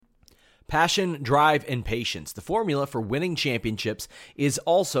Passion, drive, and patience. The formula for winning championships is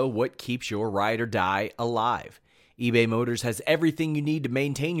also what keeps your ride or die alive. eBay Motors has everything you need to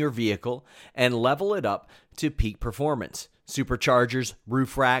maintain your vehicle and level it up to peak performance. Superchargers,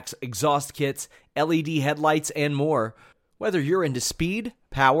 roof racks, exhaust kits, LED headlights, and more. Whether you're into speed,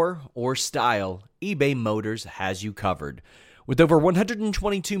 power, or style, eBay Motors has you covered. With over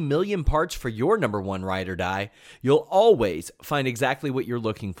 122 million parts for your number one ride or die, you'll always find exactly what you're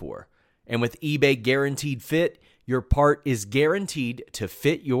looking for. And with eBay Guaranteed Fit, your part is guaranteed to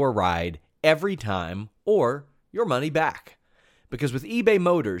fit your ride every time or your money back. Because with eBay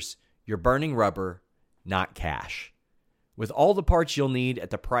Motors, you're burning rubber, not cash. With all the parts you'll need at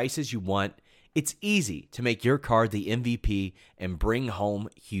the prices you want, it's easy to make your car the MVP and bring home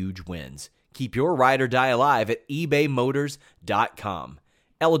huge wins. Keep your ride or die alive at ebaymotors.com.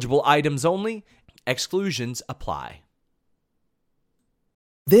 Eligible items only. Exclusions apply.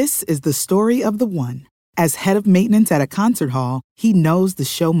 This is the story of the one. As head of maintenance at a concert hall, he knows the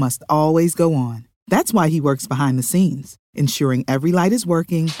show must always go on. That's why he works behind the scenes, ensuring every light is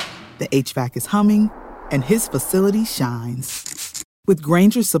working, the HVAC is humming, and his facility shines. With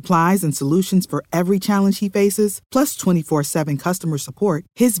Grainger's supplies and solutions for every challenge he faces, plus 24/7 customer support,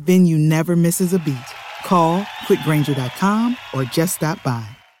 his venue never misses a beat. Call quickgrainger.com or just stop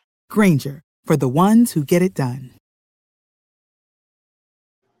by. Grainger, for the ones who get it done.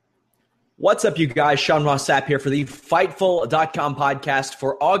 What's up, you guys? Sean Ross Sapp here for the Fightful.com podcast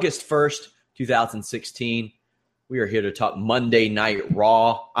for August 1st, 2016. We are here to talk Monday Night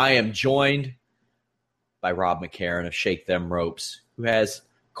Raw. I am joined by Rob McCarron of Shake Them Ropes, who has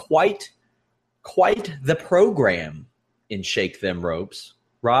quite the program in Shake Them Ropes.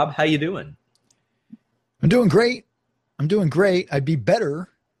 Rob, how you doing? I'm doing great. I'd be better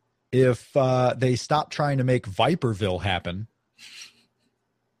if they stopped trying to make Viperville happen.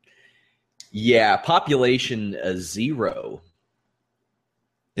 Yeah, population 0.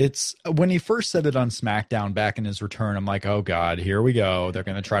 It's when he first said it on SmackDown back in his return, I'm like, oh God, here we go. They're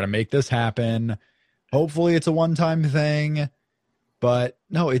going to try to make this happen. Hopefully it's a one-time thing. But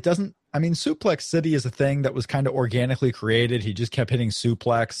no, it doesn't. I mean, Suplex City is a thing that was kind of organically created. He just kept hitting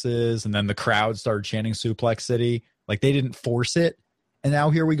suplexes, and then the crowd started chanting Suplex City. Like, they didn't force it. And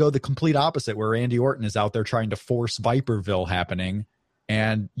now here we go, the complete opposite, where Randy Orton is out there trying to force Viperville happening.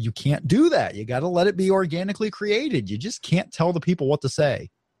 And you can't do that. You got to let it be organically created. You just can't tell the people what to say.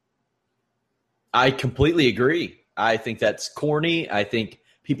 I completely agree. I think that's corny. I think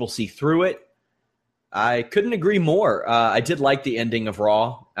people see through it. I couldn't agree more. I did like the ending of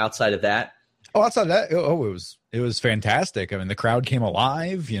Raw outside of that. Oh, outside of that, it was fantastic. I mean, the crowd came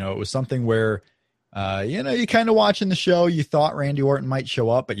alive. You know, it was something where, you kind of watching the show, you thought Randy Orton might show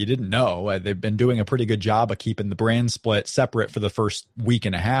up, but you didn't know. They've been doing a pretty good job of keeping the brand split separate for the first week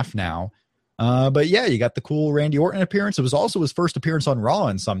and a half now. But yeah, you got the cool Randy Orton appearance. It was also his first appearance on Raw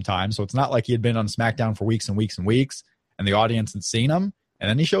in some time, so it's not like he had been on SmackDown for weeks and weeks and weeks, and the audience had seen him, and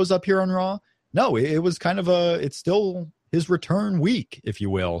then he shows up here on Raw. No, it was kind of it's still his return week, if you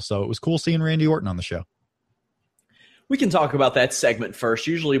will. So it was cool seeing Randy Orton on the show. We can talk about that segment first.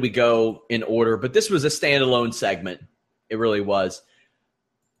 Usually we go in order, but this was a standalone segment. It really was.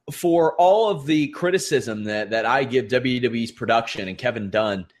 For all of the criticism that I give WWE's production and Kevin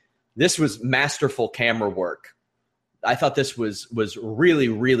Dunn, this was masterful camera work. I thought this was really,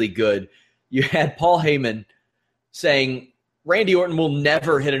 really good. You had Paul Heyman saying Randy Orton will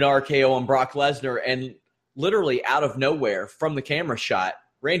never hit an RKO on Brock Lesnar, and literally out of nowhere from the camera shot,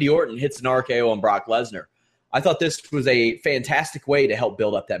 Randy Orton hits an RKO on Brock Lesnar. I thought this was a fantastic way to help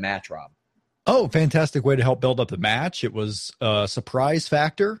build up that match, Rob. Oh, fantastic way to help build up the match. It was a surprise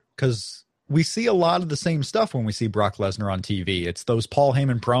factor because we see a lot of the same stuff when we see Brock Lesnar on TV. It's those Paul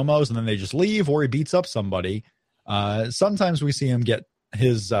Heyman promos, and then they just leave, or he beats up somebody. Sometimes we see him get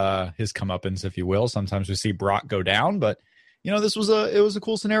his comeuppance, if you will. Sometimes we see Brock go down, but this was a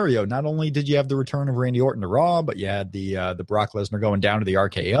cool scenario. Not only did you have the return of Randy Orton to Raw, but you had the Brock Lesnar going down to the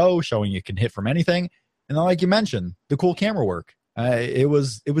RKO, showing you can hit from anything. And then, like you mentioned, the cool camera work. It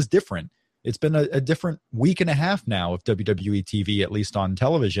was different. It's been a different week and a half now of WWE TV, at least on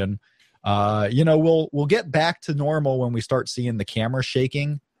television. We'll get back to normal when we start seeing the camera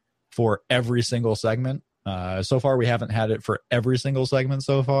shaking for every single segment. So far, we haven't had it for every single segment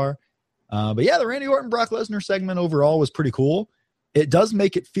so far. But yeah, the Randy Orton Brock Lesnar segment overall was pretty cool. It does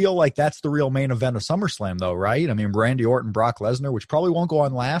make it feel like that's the real main event of SummerSlam, though, right? I mean, Randy Orton, Brock Lesnar, which probably won't go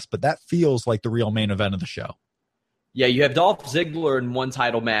on last, but that feels like the real main event of the show. Yeah, you have Dolph Ziggler in one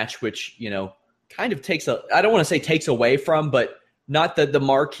title match, which, kind of I don't want to say takes away from, but not the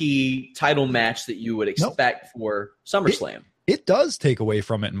marquee title match that you would expect for SummerSlam. it does take away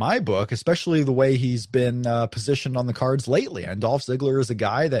from it in my book, especially the way he's been positioned on the cards lately. And Dolph Ziggler is a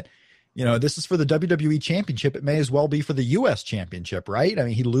guy that, this is for the WWE Championship. It may as well be for the U.S. Championship, right? I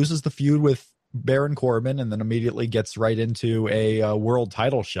mean, he loses the feud with Baron Corbin and then immediately gets right into a world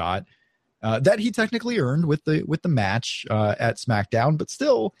title shot that he technically earned with the match at SmackDown. But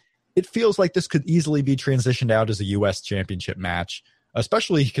still, it feels like this could easily be transitioned out as a U.S. Championship match,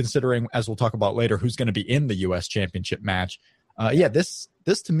 especially considering, as we'll talk about later, who's going to be in the U.S. Championship match. This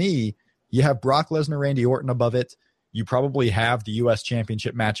to me, you have Brock Lesnar, Randy Orton above it. You probably have the U.S.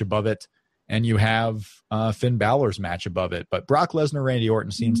 Championship match above it, and you have Finn Balor's match above it. But Brock Lesnar, Randy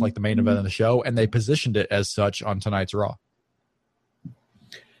Orton seems like the main event of the show, and they positioned it as such on tonight's Raw.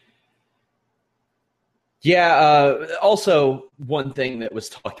 Yeah. Also, one thing that was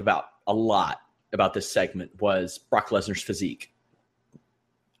talked about a lot about this segment was Brock Lesnar's physique.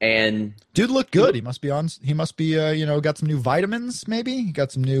 And dude looked good. He must be got some new vitamins, maybe. He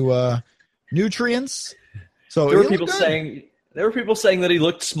got some new nutrients. So there were people saying that he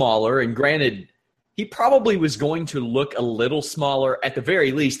looked smaller, and granted, he probably was going to look a little smaller at the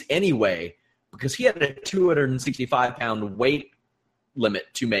very least anyway, because he had a 265-pound weight limit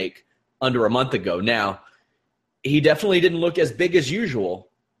to make under a month ago. Now, he definitely didn't look as big as usual.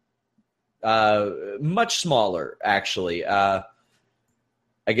 Much smaller, actually. I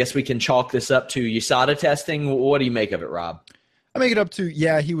guess we can chalk this up to USADA testing. What do you make of it, Rob? I make it up to,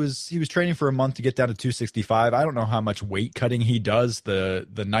 he was training for a month to get down to 265. I don't know how much weight cutting he does the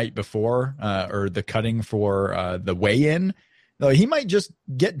night before or the cutting for the weigh-in. He might just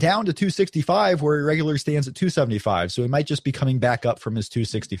get down to 265 where he regularly stands at 275. So he might just be coming back up from his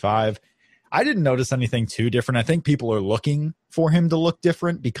 265. I didn't notice anything too different. I think people are looking for him to look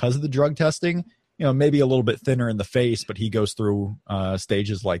different because of the drug testing. Maybe a little bit thinner in the face, but he goes through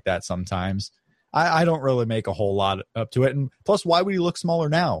stages like that sometimes. I don't really make a whole lot up to it. And plus, why would he look smaller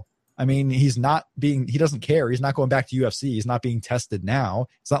now? I mean, he doesn't care. He's not going back to UFC. He's not being tested now.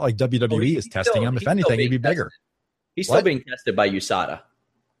 It's not like WWE is testing him. If anything, he'd be bigger. He's still being tested by USADA.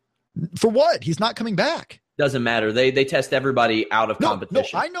 For what? He's not coming back. Doesn't matter. They test everybody out of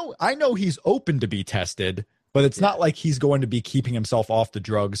competition. No, I know he's open to be tested, but it's not like he's going to be keeping himself off the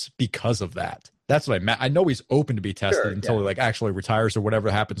drugs because of that. That's what I meant. I know he's open to be tested until he actually retires or whatever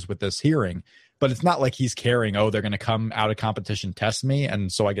happens with this hearing. But it's not like he's caring, they're going to come out of competition, test me,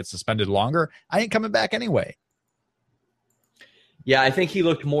 and so I get suspended longer. I ain't coming back anyway. Yeah, I think he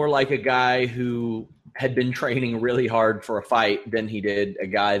looked more like a guy who had been training really hard for a fight than he did a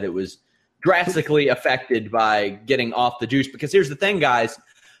guy that was drastically affected by getting off the juice. Because here's the thing, guys.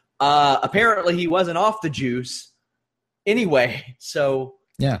 Apparently he wasn't off the juice anyway. So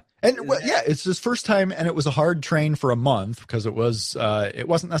yeah. And it's his first time, and it was a hard train for a month because it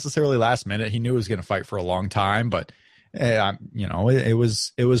wasn't necessarily last minute. He knew he was going to fight for a long time, but it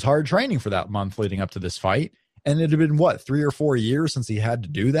was hard training for that month leading up to this fight. And it had been 3 or 4 years since he had to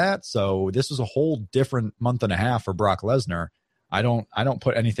do that. So this was a whole different month and a half for Brock Lesnar. I don't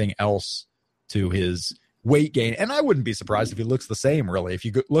put anything else to his weight gain, and I wouldn't be surprised if he looks the same. Really, if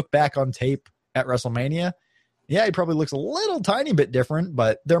you look back on tape at WrestleMania. Yeah, he probably looks a little tiny bit different,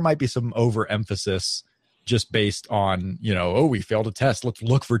 but there might be some overemphasis just based on, we failed a test. Let's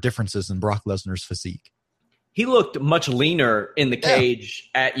look for differences in Brock Lesnar's physique. He looked much leaner in the cage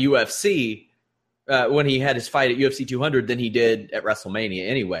at UFC when he had his fight at UFC 200 than he did at WrestleMania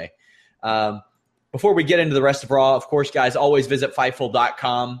anyway. Before we get into the rest of Raw, of course, guys, always visit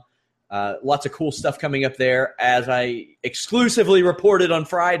Fightful.com. Lots of cool stuff coming up there, as I exclusively reported on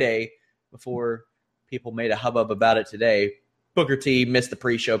Friday before people made a hubbub about it today. Booker T missed the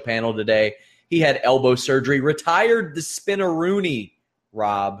pre-show panel today. He had elbow surgery, retired the Spinaroonie,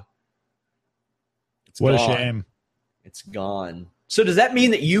 Rob. What gone. A shame. It's gone. So does that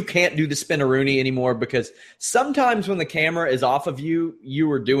mean that you can't do the Spinaroonie anymore? Because sometimes when the camera is off of you, you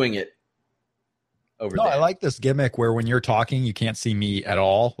were doing it over there. I like this gimmick where when you're talking, you can't see me at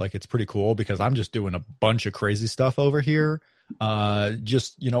all. It's pretty cool because I'm just doing a bunch of crazy stuff over here.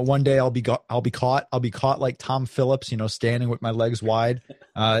 One day I'll be caught like Tom Phillips, standing with my legs wide.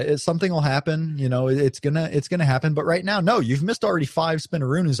 Something will happen, it's gonna happen. But right now, no, you've missed already 5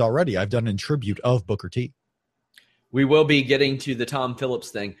 Spinaroonies already. I've done in tribute of Booker T. We will be getting to the Tom Phillips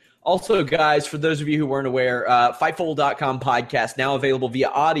thing. Also, guys, for those of you who weren't aware, Fightful.com podcast now available via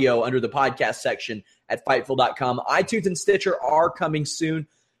audio under the podcast section at Fightful.com. iTunes and Stitcher are coming soon.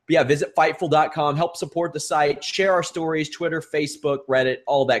 But yeah, visit Fightful.com, help support the site, share our stories, Twitter, Facebook, Reddit,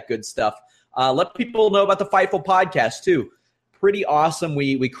 all that good stuff. Let people know about the Fightful podcast, too. Pretty awesome.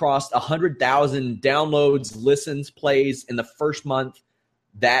 We crossed 100,000 downloads, listens, plays in the first month.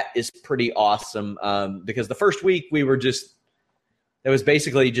 That is pretty awesome because the first week we were just that was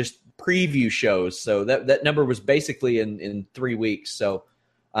basically just preview shows. So that number was basically in 3 weeks. So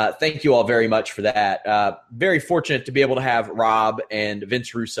thank you all very much for that. Very fortunate to be able to have Rob and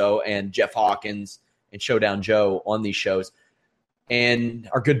Vince Russo and Jeff Hawkins and Showdown Joe on these shows. And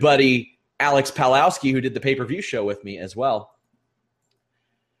our good buddy Alex Palowski, who did the pay-per-view show with me as well.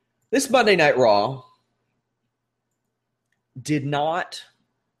 This Monday Night Raw did not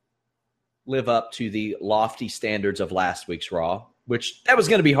live up to the lofty standards of last week's Raw, which that was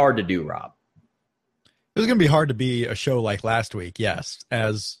going to be hard to do, Rob. It was going to be hard to be a show like last week, yes,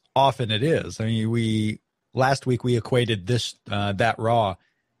 as often it is. I mean, last week we equated that Raw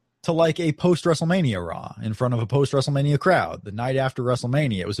to like a post-WrestleMania Raw in front of a post-WrestleMania crowd. The night after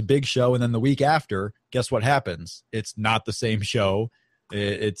WrestleMania, it was a big show, and then the week after, guess what happens? It's not the same show.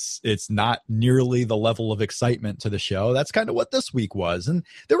 It's not nearly the level of excitement to the show. That's kind of what this week was, and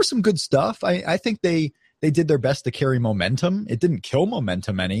there was some good stuff. I think they did their best to carry momentum. It didn't kill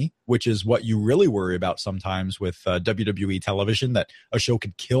momentum any, which is what you really worry about sometimes with WWE television, that a show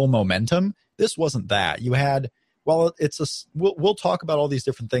could kill momentum. This wasn't that. You had, well, we'll talk about all these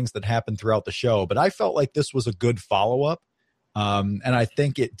different things that happened throughout the show, but I felt like this was a good follow-up, and I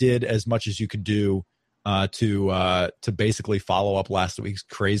think it did as much as you could do to basically follow up last week's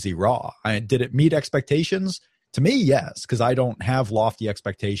crazy Raw. Did it meet expectations? To me, yes, because I don't have lofty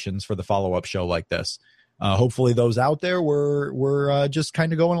expectations for the follow-up show like this. Hopefully those out there were just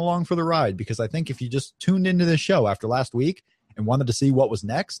kind of going along for the ride, because I think if you just tuned into this show after last week and wanted to see what was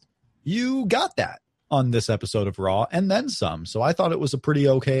next, you got that on this episode of Raw and then some. So I thought it was a pretty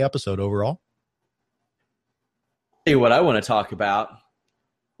okay episode overall. Hey, what I want to talk about.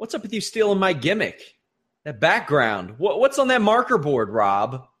 What's up with you stealing my gimmick? That background. What's on that marker board,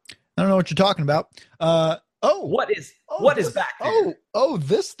 Rob? I don't know what you're talking about. What is back there? Oh,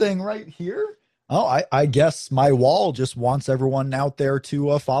 this thing right here. Oh, I guess my wall just wants everyone out there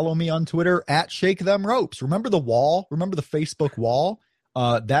to follow me on Twitter at Shake Them Ropes. Remember the wall? Remember the Facebook wall?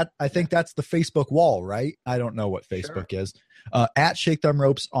 I think that's the Facebook wall, right? I don't know what Facebook is. At Shake Them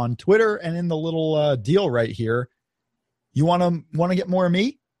Ropes on Twitter, and in the little deal right here, you want to get more of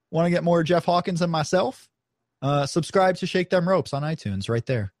me? Want to get more of Jeff Hawkins and myself? Subscribe to Shake Them Ropes on iTunes, right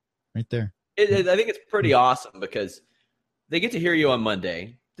there. I think it's pretty awesome because they get to hear you on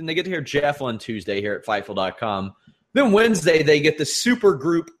Monday. Then they get to hear Jeff on Tuesday here at Fightful.com. Then Wednesday, they get the super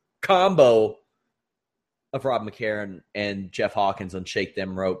group combo of Rob McCarron and Jeff Hawkins on Shake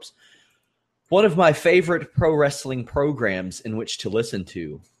Them Ropes. One of my favorite pro wrestling programs in which to listen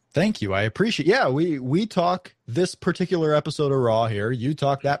to. Thank you. I appreciate it. Yeah, we talk this particular episode of Raw here. You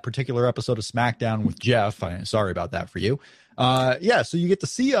talk that particular episode of SmackDown with Jeff. Sorry about that for you. So you get to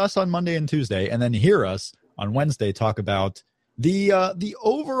see us on Monday and Tuesday, and then hear us on Wednesday talk about the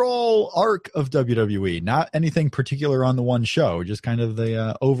overall arc of WWE. Not anything particular on the one show, just kind of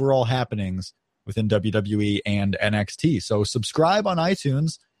the overall happenings within WWE and NXT. So subscribe on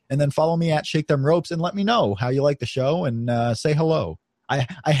iTunes, and then follow me at Shake Them Ropes, and let me know how you like the show, and say hello.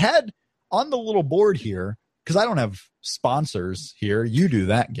 I had on the little board here, because I don't have sponsors here. You do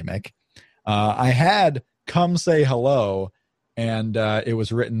that gimmick. I had come say hello, and it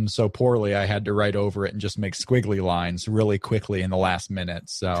was written so poorly I had to write over it and just make squiggly lines really quickly in the last minute.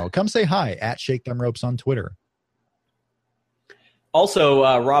 So come say hi at Shake Them Ropes on Twitter. Also,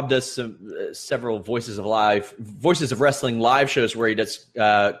 Rob does several Voices of Wrestling live shows where he does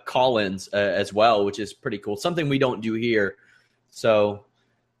call-ins as well, which is pretty cool. Something we don't do here. So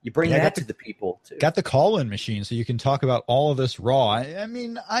you bring that to the people too. Got the call-in machine so you can talk about all of this Raw.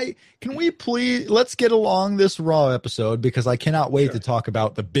 Can we please, let's get along this Raw episode, because I cannot wait to talk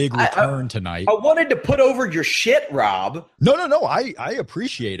about the big return tonight. I wanted to put over your shit, Rob. No. I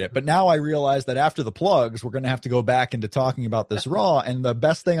appreciate it. But now I realize that after the plugs, we're going to have to go back into talking about this Raw. And the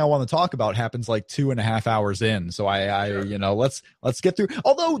best thing I want to talk about happens like 2.5 hours in. So let's get through.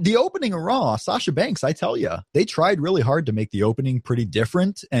 Although the opening of Raw, Sasha Banks, I tell you, they tried really hard to make the opening pretty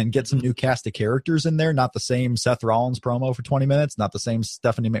different and get some new cast of characters in there. Not the same Seth Rollins promo for 20 minutes, not the same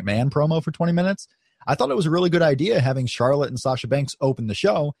Stephanie McMahon promo for 20 minutes. I thought it was a really good idea having Charlotte and Sasha Banks open the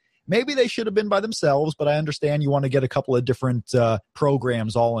show. Maybe they should have been by themselves, but I understand you want to get a couple of different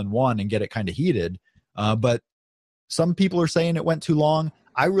programs all in one and get it kind of heated. But some people are saying it went too long.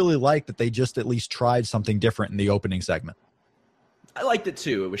 I really like that they just at least tried something different in the opening segment. I liked it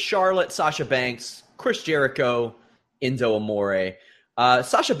too. It was Charlotte, Sasha Banks, Chris Jericho, Enzo Amore.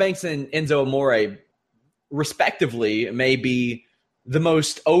 Sasha Banks and Enzo Amore, respectively, may be the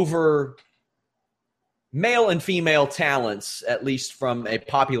most over male and female talents, at least from a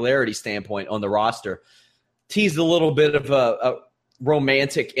popularity standpoint on the roster. Teased a little bit of a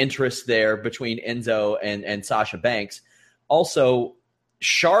romantic interest there between Enzo and Sasha Banks. Also,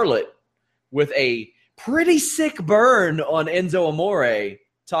 Charlotte with a pretty sick burn on Enzo Amore,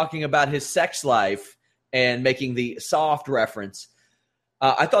 talking about his sex life and making the soft reference.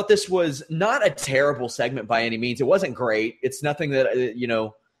 I thought this was not a terrible segment by any means. It wasn't great. It's nothing that,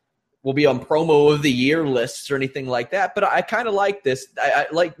 will be on promo of the year lists or anything like that. But I kind of like this. I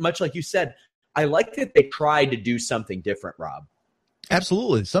like, much like you said, I like that they tried to do something different, Rob.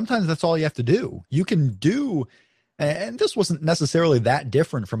 Absolutely. Sometimes that's all you have to do. You can do, and this wasn't necessarily that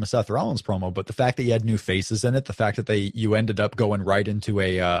different from a Seth Rollins promo, but the fact that you had new faces in it, the fact that you ended up going right into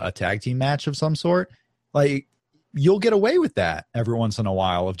a tag team match of some sort, like, you'll get away with that every once in a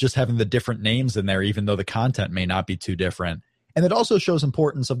while of just having the different names in there, even though the content may not be too different. And it also shows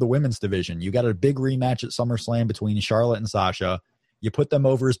importance of the women's division. You got a big rematch at SummerSlam between Charlotte and Sasha. You put them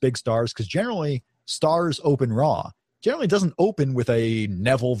over as big stars because generally stars open Raw. Generally doesn't open with a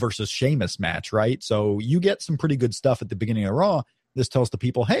Neville versus Sheamus match, right? So you get some pretty good stuff at the beginning of Raw. This tells the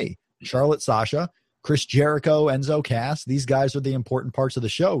people, hey, Charlotte, Sasha, Chris Jericho, Enzo, Cass, these guys are the important parts of the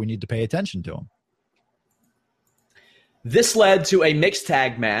show. We need to pay attention to them. This led to a mixed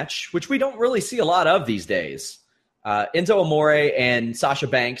tag match, which we don't really see a lot of these days. Enzo Amore and Sasha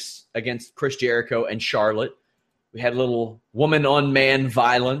Banks against Chris Jericho and Charlotte. We had a little woman-on-man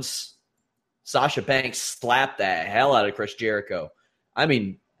violence. Sasha Banks slapped the hell out of Chris Jericho. I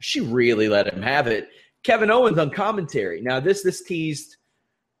mean, she really let him have it. Kevin Owens on commentary. Now, this teased,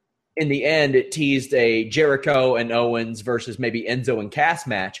 in the end, it teased a Jericho and Owens versus maybe Enzo and Cass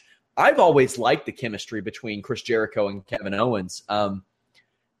match. I've always liked the chemistry between Chris Jericho and Kevin Owens.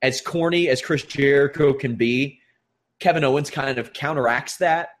 As corny as Chris Jericho can be, Kevin Owens kind of counteracts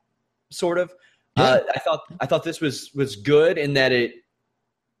that, sort of. Yeah. I thought this was good in that it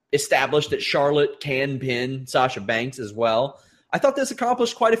established that Charlotte can pin Sasha Banks as well. I thought this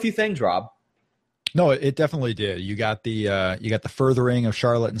accomplished quite a few things, Rob. No, it definitely did. You got the furthering of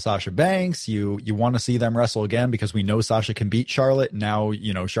Charlotte and Sasha Banks. You want to see them wrestle again because we know Sasha can beat Charlotte. Now,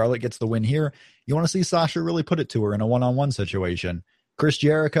 Charlotte gets the win here. You want to see Sasha really put it to her in a one-on-one situation. Chris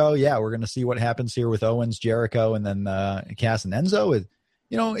Jericho, yeah, we're going to see what happens here with Owens, Jericho, and then Cass and Enzo.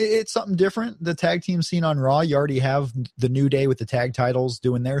 It's something different. The tag team scene on Raw, you already have the New Day with the tag titles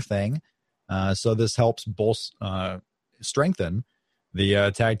doing their thing. So this helps both strengthen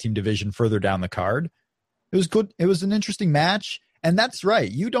the tag team division further down the card. It was good. It was an interesting match. And that's right.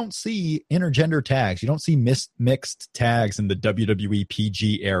 You don't see intergender tags. You don't see mixed tags in the WWE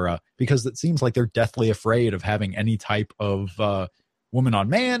PG era because it seems like they're deathly afraid of having any type of woman on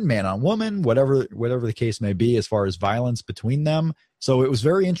man on woman, whatever the case may be as far as violence between them. So it was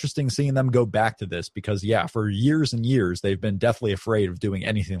very interesting seeing them go back to this because, yeah, for years and years, they've been deathly afraid of doing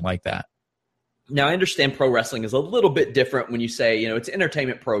anything like that. Now, I understand pro wrestling is a little bit different when you say, it's an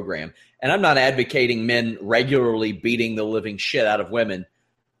entertainment program. And I'm not advocating men regularly beating the living shit out of women.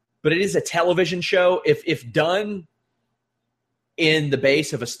 But it is a television show. If done in the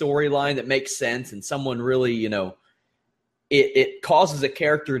base of a storyline that makes sense and someone really, it causes a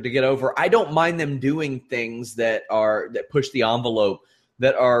character to get over, I don't mind them doing things that push the envelope,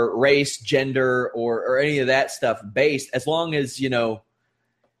 that are race, gender, or any of that stuff based, as long as,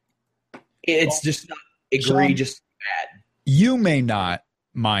 it's just not egregious bad. You may not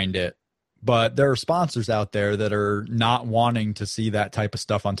mind it, but there are sponsors out there that are not wanting to see that type of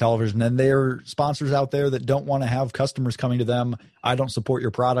stuff on television. And there are sponsors out there that don't want to have customers coming to them. I don't support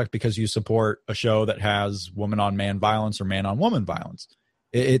your product because you support a show that has woman on man violence or man on woman violence.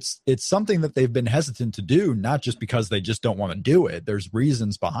 It's something that they've been hesitant to do, not just because they just don't want to do it. There's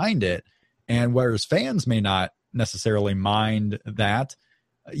reasons behind it. And whereas fans may not necessarily mind that,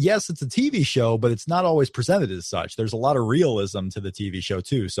 yes, it's a TV show, but it's not always presented as such. There's a lot of realism to the TV show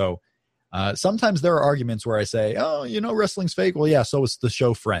too. So sometimes there are arguments where I say, oh, wrestling's fake. Well, yeah, so is the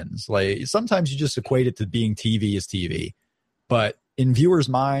show Friends. Like sometimes you just equate it to being TV is TV. But in viewers'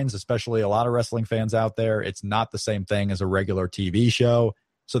 minds, especially a lot of wrestling fans out there, it's not the same thing as a regular TV show.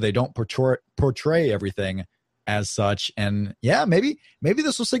 So they don't portray everything as such. And yeah, maybe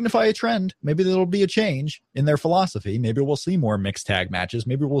this will signify a trend. Maybe there'll be a change in their philosophy. Maybe we'll see more mixed tag matches.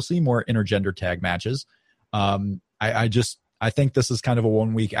 Maybe we'll see more intergender tag matches. I think this is kind of a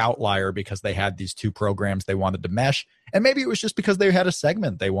 1 week outlier because they had these two programs they wanted to mesh. And maybe it was just because they had a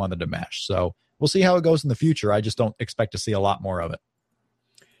segment they wanted to mesh. So we'll see how it goes in the future. I just don't expect to see a lot more of it.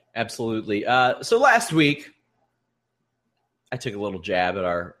 Absolutely. So last week, I took a little jab at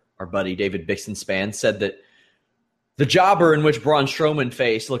our buddy David Bixenspan, said that the jobber in which Braun Strowman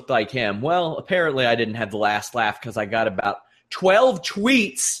faced looked like him. Well, apparently I didn't have the last laugh because I got about 12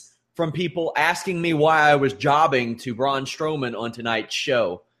 tweets from people asking me why I was jobbing to Braun Strowman on tonight's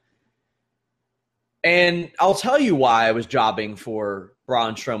show. And I'll tell you why I was jobbing for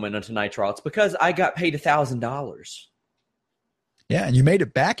Braun Strowman on Tonight's Raw. It's because I got paid $1,000. Yeah, and you made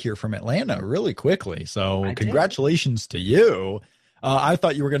it back here from Atlanta really quickly. So congratulations to you. I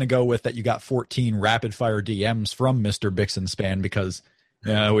thought you were going to go with that you got 14 rapid-fire DMs from Mr. Bixenspan because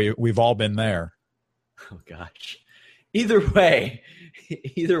we've all been there. Oh, gosh. Either way,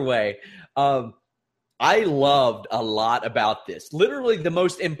 I loved a lot about this. Literally the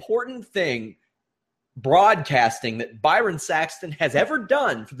most important thing broadcasting that Byron Saxton has ever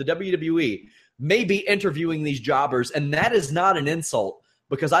done for the WWE may be interviewing these jobbers, and that is not an insult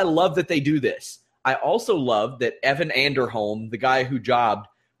because I love that they do this. I also love that Evan Anderholm, the guy who jobbed,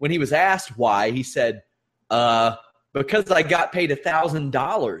 when he was asked why, he said, because I got paid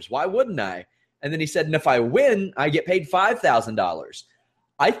 $1,000. Why wouldn't I? And then he said, and if I win, I get paid $5,000.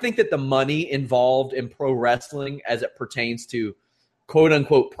 I think that the money involved in pro wrestling as it pertains to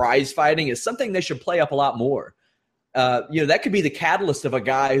quote-unquote prize fighting is something they should play up a lot more. That could be the catalyst of a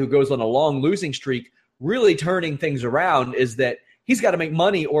guy who goes on a long losing streak really turning things around is that he's got to make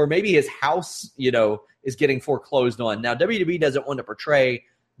money or maybe his house, is getting foreclosed on. Now, WWE doesn't want to portray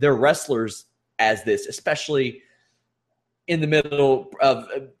their wrestlers as this, especially in the middle of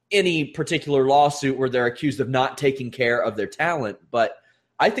any particular lawsuit where they're accused of not taking care of their talent. But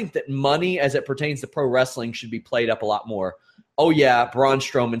I think that money as it pertains to pro wrestling should be played up a lot more. Oh, yeah, Braun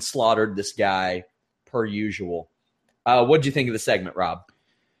Strowman slaughtered this guy per usual. What did you think of the segment, Rob?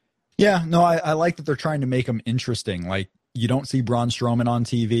 Yeah, no, I like that they're trying to make him interesting. Like, you don't see Braun Strowman on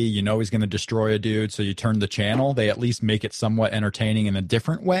TV. You know he's going to destroy a dude, so you turn the channel. They at least make it somewhat entertaining in a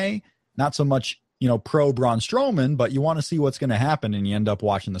different way. Not so much, pro Braun Strowman, but you want to see what's going to happen, and you end up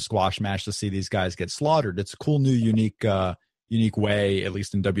watching the squash match to see these guys get slaughtered. It's a cool, new, unique way, at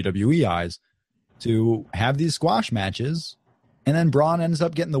least in WWE eyes, to have these squash matches. And then Braun ends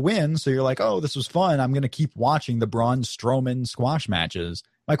up getting the win. So you're like, oh, this was fun. I'm going to keep watching the Braun Strowman squash matches.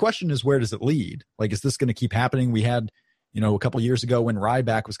 My question is, where does it lead? Like, is this going to keep happening? We had, a couple years ago when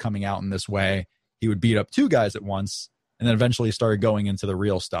Ryback was coming out in this way, he would beat up two guys at once and then eventually started going into the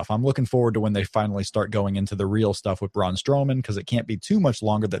real stuff. I'm looking forward to when they finally start going into the real stuff with Braun Strowman because it can't be too much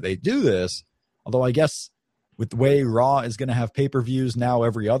longer that they do this. Although I guess with the way Raw is going to have pay-per-views now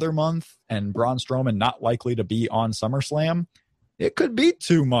every other month and Braun Strowman not likely to be on SummerSlam, it could be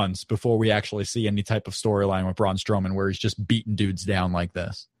 2 months before we actually see any type of storyline with Braun Strowman where he's just beating dudes down like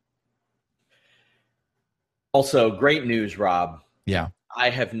this. Also, great news, Rob. Yeah.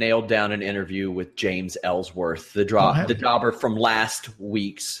 I have nailed down an interview with James Ellsworth, the jobber from last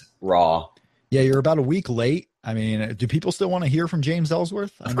week's Raw. Yeah, you're about a week late. I mean, do people still want to hear from James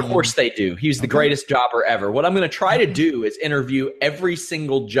Ellsworth? Of course they do. He's the greatest jobber ever. What I'm going to try to do is interview every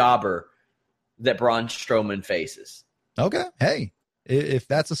single jobber that Braun Strowman faces. Okay. Hey, if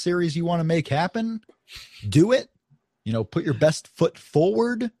that's a series you want to make happen, do it. Put your best foot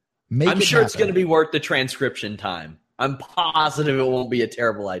forward. I'm sure it's going to be worth the transcription time. I'm positive it won't be a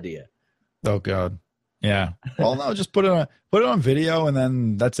terrible idea. Oh, God. Yeah. Well, no, just put it on video and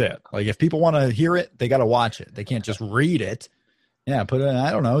then that's it. Like if people want to hear it, they got to watch it. They can't just read it. Yeah. Put it in,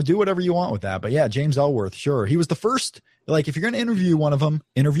 I don't know, do whatever you want with that. But yeah, James Ellsworth, sure. He was the first. Like if you're going to interview one of them,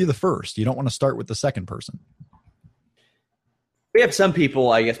 interview the first. You don't want to start with the second person. We have some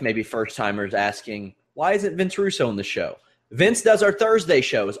people, I guess maybe first timers asking, why isn't Vince Russo on the show? Vince does our Thursday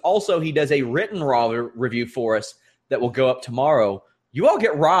shows. Also, he does a written Raw review for us that will go up tomorrow. You all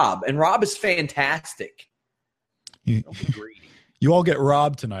get Rob, and Rob is fantastic. You all get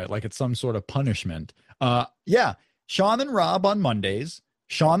Rob tonight, like it's some sort of punishment. Yeah, Sean and Rob on Mondays,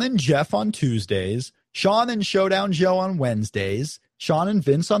 Sean and Jeff on Tuesdays, Sean and Showdown Joe on Wednesdays, Sean and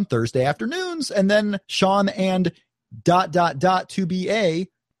Vince on Thursday afternoons, and then Sean and ... 2BA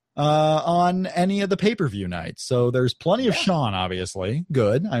on any of the pay-per-view nights. So there's plenty of Sean, obviously.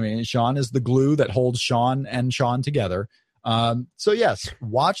 Good. I mean, Sean is the glue that holds Sean and Sean together. So yes,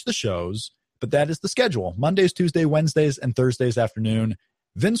 watch the shows, but that is the schedule. Mondays, Tuesday, Wednesdays, and Thursdays afternoon.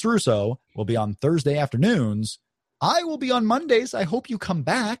 Vince Russo will be on Thursday afternoons. I will be on Mondays. I hope you come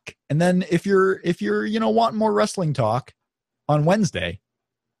back. And then if you're wanting more wrestling talk on Wednesday,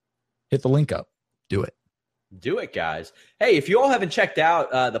 hit the link up. Do it. Do it, guys. Hey, if you all haven't checked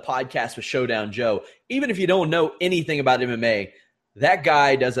out the podcast with Showdown Joe, even if you don't know anything about MMA, that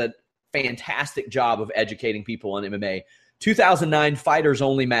guy does a fantastic job of educating people on MMA. 2009 Fighters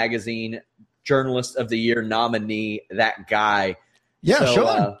Only magazine, Journalist of the Year nominee, that guy. Yeah, so,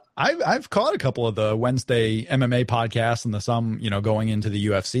 Sean. I've caught a couple of the Wednesday MMA podcasts and some, going into the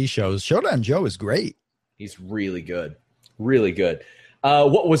UFC shows. Showdown Joe is great. He's really good. Really good.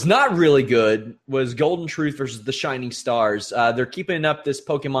 What was not really good was Golden Truth versus the Shining Stars. They're keeping up this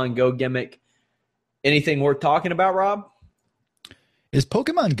Pokemon Go gimmick. Anything worth talking about, Rob? Is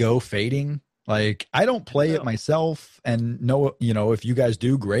Pokemon Go fading? Like, I don't play it myself, and know, if you guys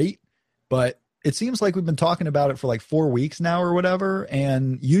do, great. But it seems like we've been talking about it for like 4 weeks now or whatever.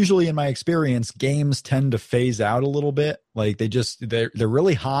 And usually in my experience, games tend to phase out a little bit. Like they're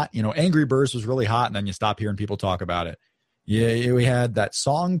really hot. Angry Birds was really hot, and then you stop hearing people talk about it. Yeah, we had that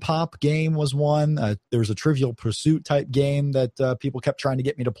Song Pop game was one. There was a Trivial Pursuit type game that people kept trying to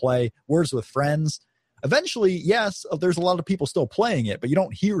get me to play. Words with Friends. Eventually, yes, there's a lot of people still playing it, but you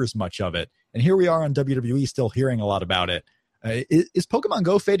don't hear as much of it. And here we are on WWE still hearing a lot about it. Is Pokemon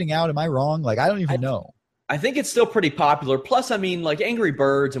Go fading out? Am I wrong? Like, I don't even know. I think it's still pretty popular. Plus, I mean, like Angry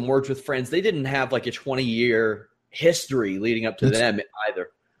Birds and Words with Friends, they didn't have like a 20-year history leading up to them either.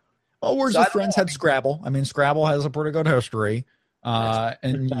 Well, Words with Friends had Scrabble. I mean, Scrabble has a pretty good history.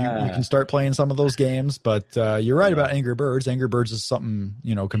 And you can start playing some of those games. But you're right about Angry Birds. Angry Birds is something,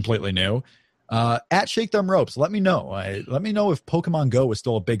 completely new. At Shake Them Ropes, let me know. Let me know if Pokemon Go is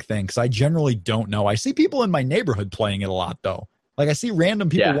still a big thing, because I generally don't know. I see people in my neighborhood playing it a lot, though. Like, I see random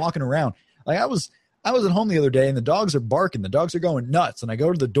people walking around. Like, I was at home the other day, and the dogs are barking. The dogs are going nuts, and I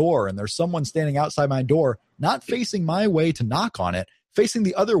go to the door, and there's someone standing outside my door, not facing my way to knock on it, facing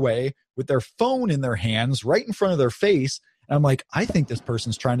the other way with their phone in their hands right in front of their face. And I'm like, I think this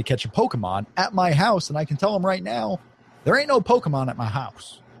person's trying to catch a Pokemon at my house, and I can tell them right now, there ain't no Pokemon at my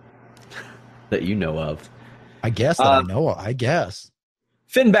house. That you know of. I guess that I know of. I guess.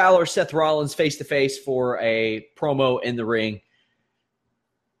 Finn Balor, Seth Rollins face-to-face for a promo in the ring.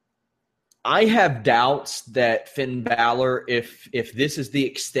 I have doubts that Finn Balor, if this is the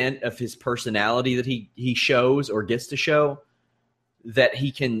extent of his personality that he shows or gets to show, that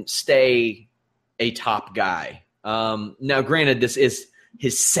he can stay a top guy. Now, granted, this is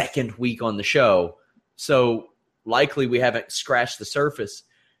his second week on the show, so likely we haven't scratched the surface.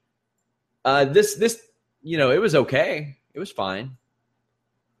 This it was okay. It was fine.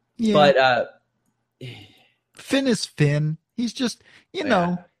 Yeah. But Finn is Finn. He's just, he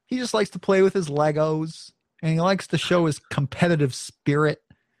just likes to play with his Legos, and he likes to show his competitive spirit.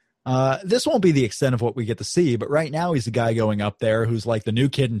 This won't be the extent of what we get to see, but right now he's a guy going up there who's like the new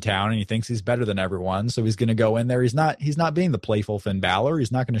kid in town, and he thinks he's better than everyone. So he's going to go in there. He's not being the playful Finn Balor.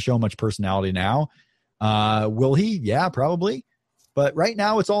 He's not going to show much personality now. Will he? Yeah, probably. But right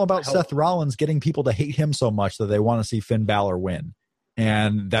now it's all about Seth Rollins getting people to hate him so much that they want to see Finn Balor win.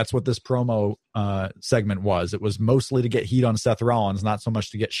 And that's what this promo segment was. It was mostly to get heat on Seth Rollins, not so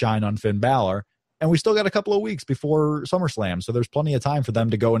much to get shine on Finn Balor. And we still got a couple of weeks before SummerSlam, so there's plenty of time for them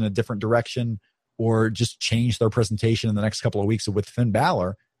to go in a different direction or just change their presentation in the next couple of weeks with Finn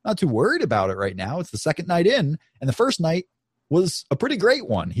Balor. Not too worried about it right now. It's the second night in, and the first night was a pretty great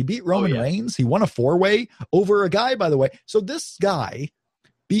one. He beat Roman Reigns. He won a 4-way over a guy, by the way. So this guy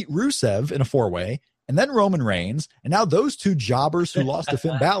beat Rusev in a 4-way, and then Roman Reigns, and now those two jobbers who lost to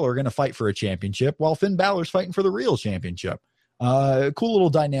Finn Balor are going to fight for a championship while Finn Balor's fighting for the real championship. Cool little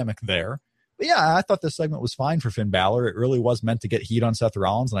dynamic there. But yeah, I thought this segment was fine for Finn Balor. It really was meant to get heat on Seth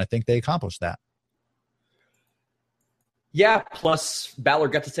Rollins, and I think they accomplished that. Yeah, plus Balor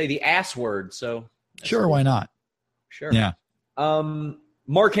got to say the ass word, so. Sure, why not? Sure. Yeah.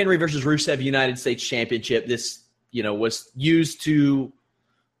 Mark Henry versus Rusev United States Championship. This, was used to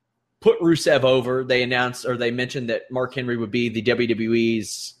put Rusev over. They announced, or they mentioned that Mark Henry would be the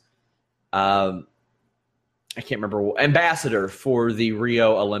WWE's, I can't remember, ambassador for the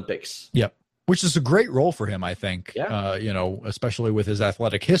Rio Olympics. Yep. Which is a great role for him, I think. Yeah. Especially with his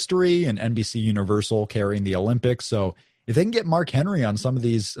athletic history and NBC Universal carrying the Olympics. So if they can get Mark Henry on some of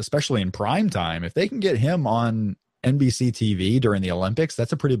these, especially in prime time, if they can get him on NBC TV during the Olympics,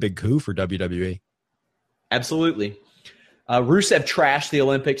 that's a pretty big coup for WWE. Absolutely. Rusev trashed the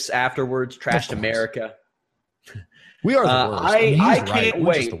Olympics afterwards, trashed America. We are the worst. I can't wait.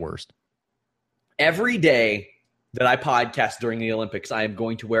 We're just the worst. Every day that I podcast during the Olympics, I am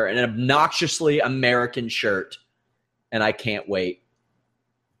going to wear an obnoxiously American shirt, and I can't wait.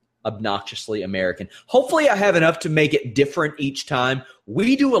 Obnoxiously American. Hopefully I have enough to make it different each time.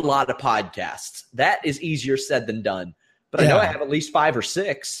 We do a lot of podcasts. That is easier said than done. But I know I have at least 5 or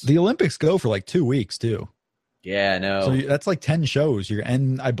 6. The Olympics go for like 2 weeks too. Yeah, I know. So that's like 10 shows.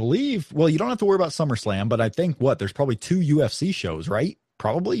 And I believe, well, you don't have to worry about SummerSlam, but I think there's probably 2 UFC shows, right?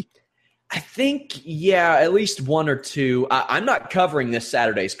 Probably. I think, yeah, at least 1 or 2. I'm not covering this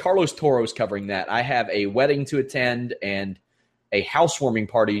Saturdays. Carlos Toro's covering that. I have a wedding to attend and a housewarming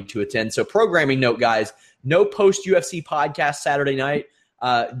party to attend. So programming note, guys, no post-UFC podcast Saturday night.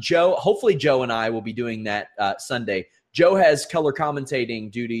 Hopefully Joe and I will be doing that Sunday. Joe has color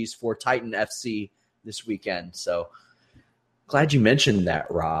commentating duties for Titan FC this weekend. So Glad you mentioned that,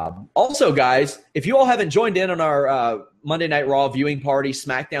 Rob. Also, guys, if you all haven't joined in on our Monday Night Raw viewing parties,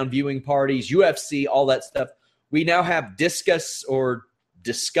 SmackDown viewing parties, UFC, all that stuff, we now have Discuss,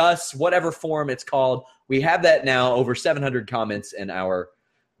 whatever form it's called. We have that now, over 700 comments in our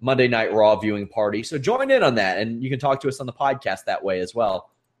Monday Night Raw viewing party. So join in on that, and you can talk to us on the podcast that way as well.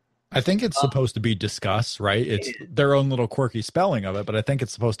 I think it's supposed to be discuss, right? It's their own little quirky spelling of it, but I think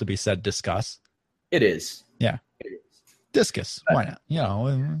it's supposed to be said discuss. It is. Yeah. It is. Discus. Why not? You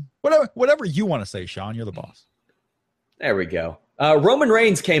know, whatever you want to say, Sean. You're the boss. There we go. Roman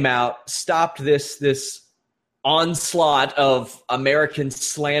Reigns came out, stopped this onslaught of American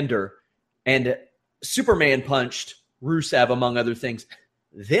slander, and Superman punched Rusev, among other things,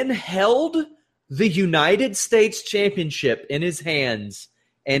 then held the United States Championship in his hands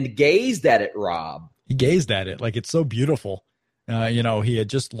and gazed at it, Rob. He gazed at it like it's so beautiful. He had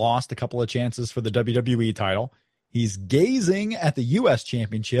just lost a couple of chances for the WWE title. He's gazing at the U.S.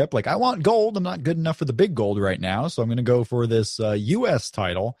 Championship like, I want gold. I'm not good enough for the big gold right now, so I'm going to go for this U.S.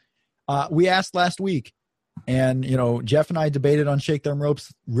 title. We asked last week, and, Jeff and I debated on Shake Them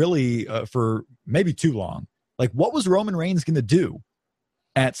Ropes really for maybe too long. Like, what was Roman Reigns going to do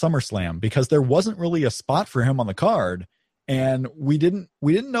at SummerSlam? Because there wasn't really a spot for him on the card. And we didn't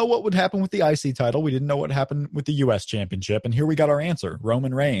know what would happen with the IC title. We didn't know what happened with the U.S. Championship. And here we got our answer.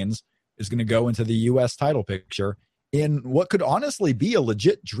 Roman Reigns is going to go into the U.S. title picture in what could honestly be a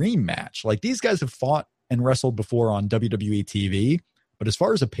legit dream match. Like, these guys have fought and wrestled before on WWE TV. But as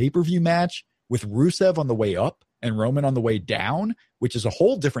far as a pay-per-view match with Rusev on the way up and Roman on the way down, which is a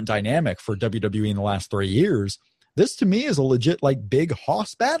whole different dynamic for WWE in the last 3 years, this to me is a legit, like, big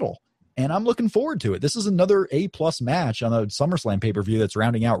hoss battle. And I'm looking forward to it. This is another A+ match on a SummerSlam pay-per-view that's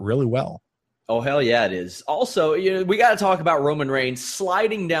rounding out really well. Oh, hell yeah, it is. Also, we got to talk about Roman Reigns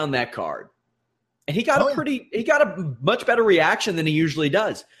sliding down that card. And he got a much better reaction than he usually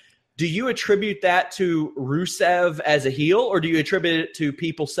does. Do you attribute that to Rusev as a heel, or do you attribute it to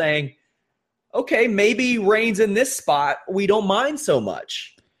people saying, okay, maybe Reigns in this spot, we don't mind so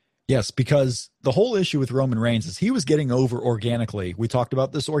much? Yes, because the whole issue with Roman Reigns is he was getting over organically. We talked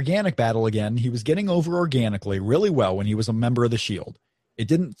about this organic battle again. He was getting over organically really well when he was a member of the Shield. It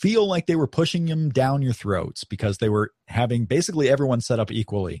didn't feel like they were pushing him down your throats because they were having basically everyone set up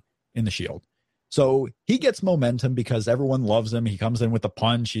equally in the Shield. So he gets momentum because everyone loves him. He comes in with a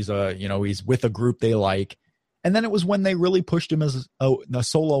punch. He's with a group they like. And then it was when they really pushed him as a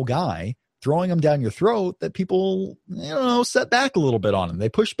solo guy, throwing him down your throat, that people, set back a little bit on him. They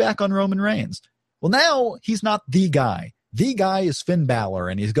pushed back on Roman Reigns. Well, now he's not the guy. The guy is Finn Balor,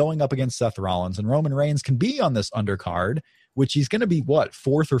 and he's going up against Seth Rollins, and Roman Reigns can be on this undercard, which he's going to be, 4th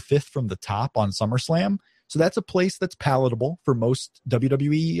or 5th from the top on SummerSlam. So that's a place that's palatable for most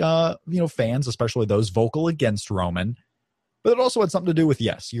WWE, fans, especially those vocal against Roman. But it also had something to do with,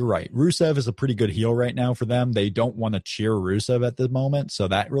 yes, you're right. Rusev is a pretty good heel right now for them. They don't want to cheer Rusev at the moment, so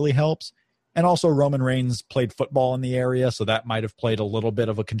that really helps. And also Roman Reigns played football in the area, so that might have played a little bit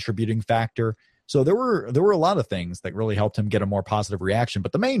of a contributing factor. So there were a lot of things that really helped him get a more positive reaction.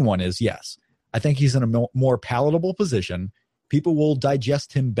 But the main one is, yes, I think he's in a more palatable position. People will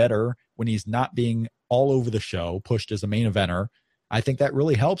digest him better when he's not being all over the show, pushed as a main eventer. I think that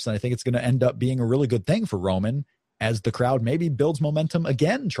really helps, and I think it's going to end up being a really good thing for Roman as the crowd maybe builds momentum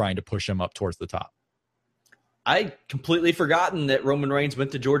again, trying to push him up towards the top. I completely forgotten that Roman Reigns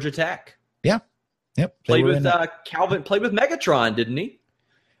went to Georgia Tech. Yeah. Yep. Played with Megatron, didn't he?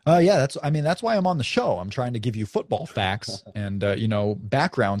 Yeah, that's why I'm on the show. I'm trying to give you football facts and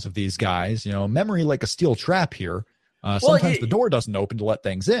backgrounds of these guys. Memory like a steel trap here. Sometimes the door doesn't open to let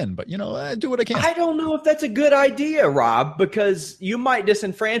things in, but I do what I can. I don't know if that's a good idea, Rob, because you might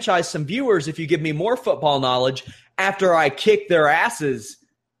disenfranchise some viewers if you give me more football knowledge after I kick their asses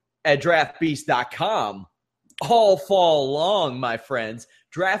at draftbeast.com all fall long, my friends.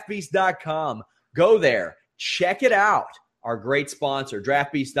 draftbeast.com. Go there. Check it out. Our great sponsor,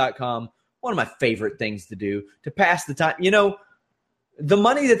 draftbeast.com. One of my favorite things to do to pass the time. The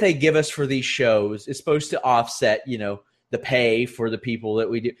money that they give us for these shows is supposed to offset, the pay for the people that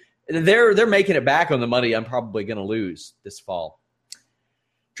we do. They're making it back on the money I'm probably going to lose this fall.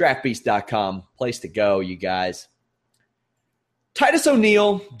 Draftbeast.com, place to go, you guys. Titus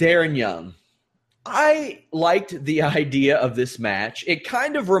O'Neil, Darren Young. I liked the idea of this match. It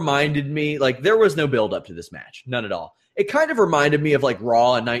kind of reminded me, there was no build-up to this match. None at all. It kind of reminded me of,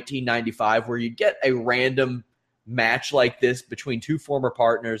 Raw in 1995, where you get a random match like this between two former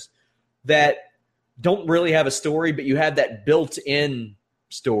partners that don't really have a story, but you have that built-in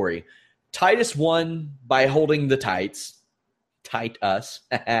story. Titus won by holding the tights. Tight us.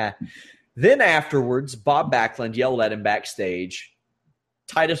 Then afterwards, Bob Backlund yelled at him backstage.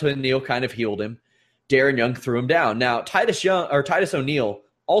 Titus O'Neil kind of healed him. Darren Young threw him down. Now, Titus O'Neil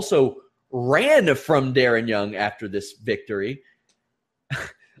also ran from Darren Young after this victory.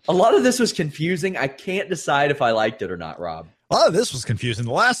 A lot of this was confusing. I can't decide if I liked it or not, Rob. A lot of this was confusing.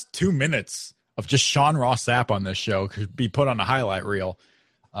 The last 2 minutes of just Sean Ross Sapp on this show could be put on a highlight reel,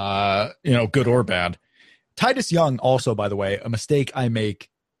 good or bad. Titus Young also, by the way, a mistake I make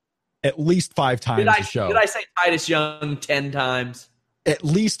at least 5 times a show. Did I say Titus Young 10 titus? At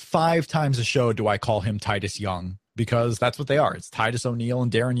least 5 times a show do I call him Titus Young, because that's what they are. It's Titus O'Neil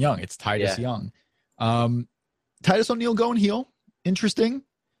and Darren Young. It's Titus Young. Titus O'Neil going heel. Interesting.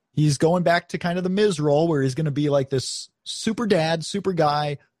 He's going back to kind of the Miz role where he's going to be like this super dad, super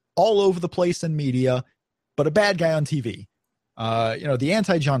guy all over the place in media, but a bad guy on TV. The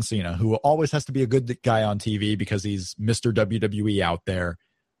anti-John Cena, who always has to be a good guy on TV because he's Mr. WWE out there,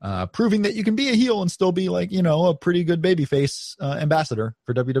 proving that you can be a heel and still be like, a pretty good babyface ambassador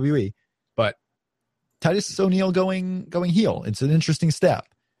for WWE. But Titus O'Neil going heel. It's an interesting step.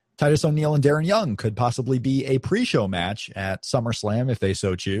 Titus O'Neil and Darren Young could possibly be a pre-show match at SummerSlam if they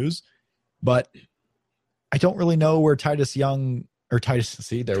so choose. But I don't really know where Titus O'Neil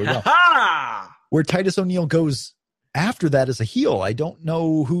goes after that as a heel. I don't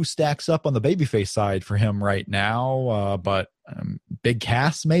know who stacks up on the babyface side for him right now, but Big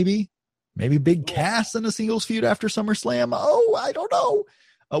Cass maybe Big Cass in a singles feud after SummerSlam. Oh, I don't know.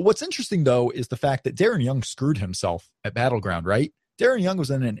 What's interesting, though, is the fact that Darren Young screwed himself at Battleground, right? Darren Young was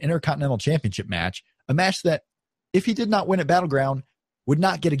in an Intercontinental Championship match, a match that, if he did not win at Battleground, would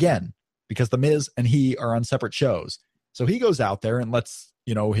not get again because The Miz and he are on separate shows. So he goes out there and lets,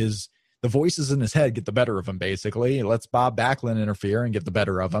 the voices in his head get the better of him, basically. He lets Bob Backlund interfere and get the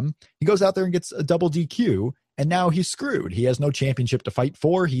better of him. He goes out there and gets a double DQ, and now he's screwed. He has no championship to fight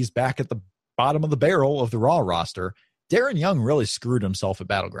for. He's back at the bottom of the barrel of the Raw roster. Darren Young really screwed himself at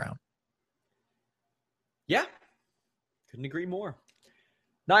Battleground. Yeah, couldn't agree more.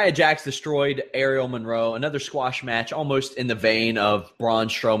 Nia Jax destroyed Ariel Monroe, another squash match almost in the vein of Braun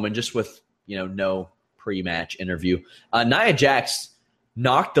Strowman, just with, no pre-match interview. Nia Jax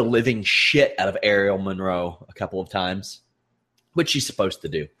knocked the living shit out of Ariel Monroe a couple of times, which she's supposed to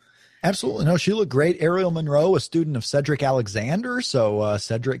do. Absolutely. No, she looked great. Ariel Monroe, a student of Cedric Alexander. So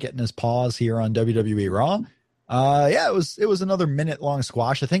Cedric getting his paws here on WWE Raw. It was another minute-long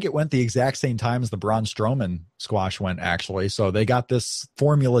squash. I think it went the exact same time as the Braun Strowman squash went, actually. So they got this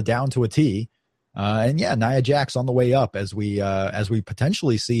formula down to a T. Nia Jax on the way up as we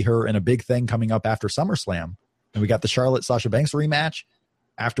potentially see her in a big thing coming up after SummerSlam. And we got the Charlotte-Sasha Banks rematch.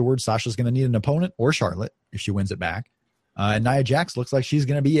 Afterwards, Sasha's going to need an opponent, or Charlotte, if she wins it back. And Nia Jax looks like she's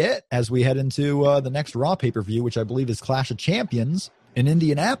going to be it as we head into the next Raw pay-per-view, which I believe is Clash of Champions in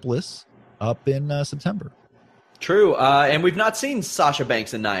Indianapolis up in September. True. And we've not seen Sasha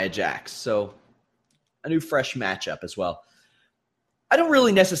Banks and Nia Jax, so a new fresh matchup as well. I don't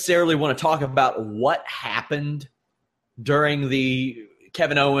really necessarily want to talk about what happened during the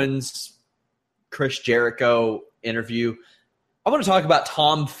Kevin Owens, Chris Jericho interview. I want to talk about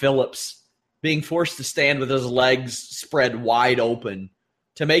Tom Phillips being forced to stand with his legs spread wide open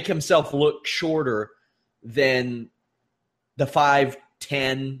to make himself look shorter than the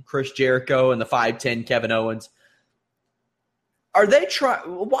 5'10" Chris Jericho and the 5'10" Kevin Owens. Are they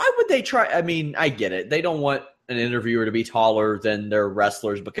why would they try? I mean, I get it. They don't want an interviewer to be taller than their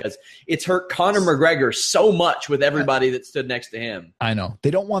wrestlers because it's hurt Conor McGregor so much with everybody that stood next to him. I know.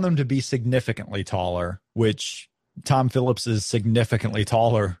 They don't want them to be significantly taller, which Tom Phillips is significantly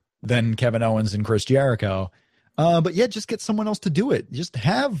taller than Kevin Owens and Chris Jericho. But yeah, just get someone else to do it. Just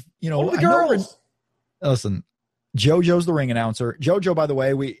have, the girls. Listen, JoJo's the ring announcer. JoJo, by the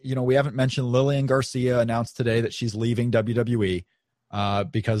way, we haven't mentioned Lillian Garcia announced today that she's leaving WWE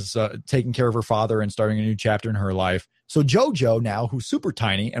because taking care of her father and starting a new chapter in her life. So JoJo now, who's super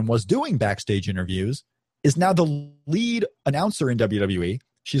tiny and was doing backstage interviews, is now the lead announcer in WWE.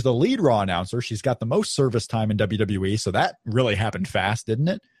 She's the lead Raw announcer. She's got the most service time in WWE. So that really happened fast, didn't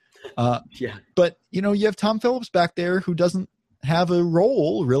it? Yeah. But, you have Tom Phillips back there who doesn't have a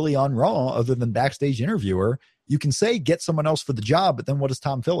role really on Raw other than backstage interviewer. You can say get someone else for the job, but then what does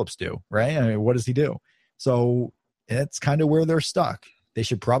Tom Phillips do, right? I mean, what does he do? So it's kind of where they're stuck. They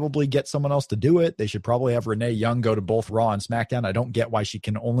should probably get someone else to do it. They should probably have Renee Young go to both Raw and SmackDown. I don't get why she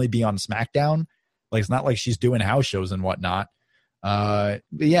can only be on SmackDown. Like, it's not like she's doing house shows and whatnot. But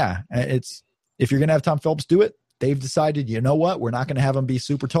yeah, if you're going to have Tom Phillips do it, they've decided, you know what? We're not going to have him be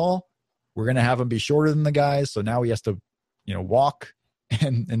super tall. We're going to have him be shorter than the guys. So now he has to, walk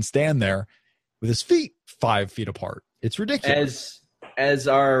and stand there with his feet 5 feet apart. It's ridiculous. As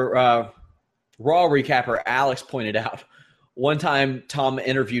our Raw recapper Alex pointed out, one time Tom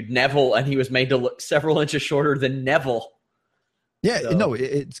interviewed Neville and he was made to look several inches shorter than Neville. Yeah, So, no,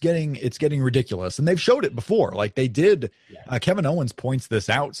 it's getting ridiculous, and they've showed it before. Like they did. Yeah. Kevin Owens points this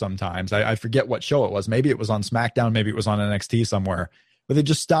out sometimes. I forget what show it was. Maybe it was on SmackDown. Maybe it was on NXT somewhere. But they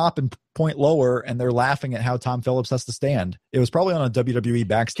just stop and point lower, and they're laughing at how Tom Phillips has to stand. It was probably on a WWE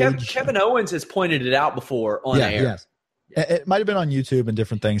backstage. Kevin Owens has pointed it out before on air. Yes. It might have been on YouTube and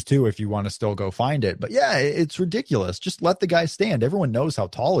different things too, if you want to still go find it. But yeah, it's ridiculous. Just let the guy stand. Everyone knows how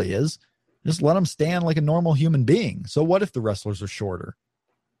tall he is. Just let him stand like a normal human being. So what if the wrestlers are shorter?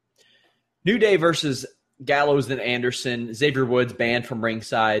 New Day versus Gallows and Anderson. Xavier Woods banned from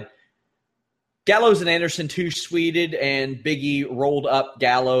ringside. Gallows and Anderson two-sweeted, and Big E rolled up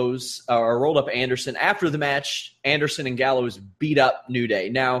Anderson. After the match, Anderson and Gallows beat up New Day.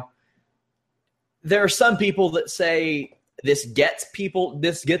 Now, there are some people that say this gets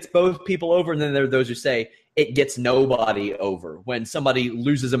both people over, and then there are those who say it gets nobody over. When somebody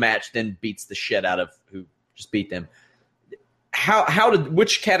loses a match, then beats the shit out of who just beat them.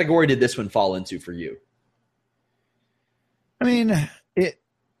 Which category did this one fall into for you? I mean,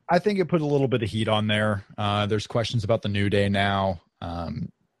 I think it put a little bit of heat on there. There's questions about the New Day now.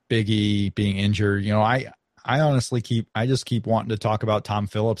 Big E being injured. You know, I honestly keep wanting to talk about Tom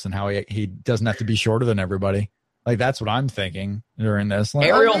Phillips and how he doesn't have to be shorter than everybody. Like that's what I'm thinking during this. Like,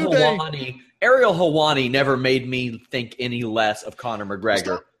 Ariel Helwani never made me think any less of Conor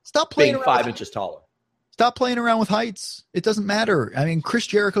McGregor. Stop playing being 5 inches taller. Stop playing around with heights. It doesn't matter. I mean, Chris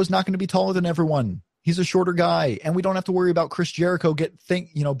Jericho's not going to be taller than everyone. He's a shorter guy, and we don't have to worry about Chris Jericho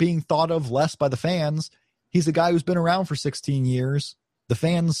being thought of less by the fans. He's a guy who's been around for 16 years. The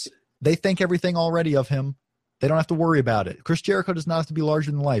fans, they think everything already of him. They don't have to worry about it. Chris Jericho does not have to be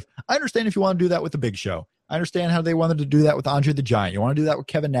larger than life. I understand if you want to do that with the Big Show. I understand how they wanted to do that with Andre the Giant. You want to do that with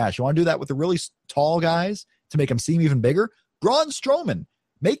Kevin Nash. You want to do that with the really tall guys to make them seem even bigger. Braun Strowman.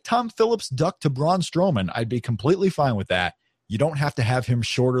 Make Tom Phillips duck to Braun Strowman. I'd be completely fine with that. You don't have to have him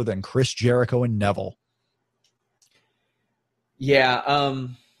shorter than Chris Jericho and Neville. Yeah.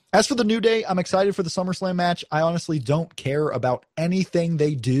 As for the New Day, I'm excited for the SummerSlam match. I honestly don't care about anything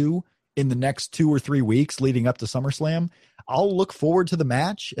they do in the next 2 or 3 weeks leading up to SummerSlam. I'll look forward to the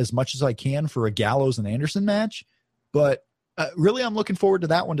match as much as I can for a Gallows and Anderson match. But really, I'm looking forward to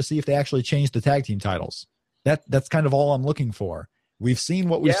that one to see if they actually change the tag team titles. That's kind of all I'm looking for. We've seen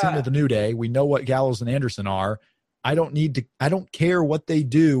what we've seen with the New Day. We know what Gallows and Anderson are. I don't care what they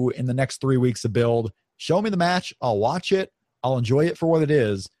do in the next 3 weeks of build. Show me the match. I'll watch it. I'll enjoy it for what it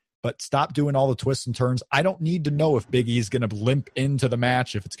is, but stop doing all the twists and turns. I don't need to know if Big E's going to limp into the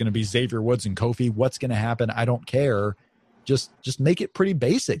match, if it's going to be Xavier Woods and Kofi, what's going to happen. I don't care. Just make it pretty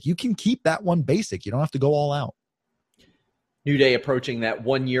basic. You can keep that one basic. You don't have to go all out. New Day approaching that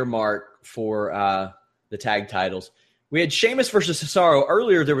 1 year mark for the tag titles. We had Sheamus versus Cesaro.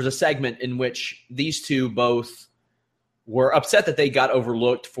 Earlier, there was a segment in which these two both were upset that they got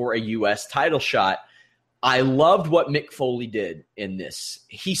overlooked for a U.S. title shot. I loved what Mick Foley did in this.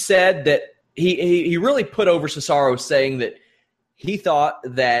 He said that he really put over Cesaro, saying that he thought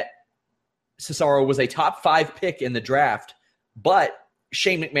that Cesaro was a top 5 pick in the draft, but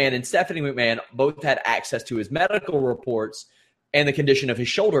Shane McMahon and Stephanie McMahon both had access to his medical reports and the condition of his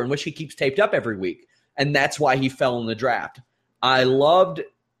shoulder, in which he keeps taped up every week. And that's why he fell in the draft. I loved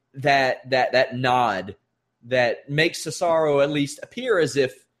that nod that makes Cesaro at least appear as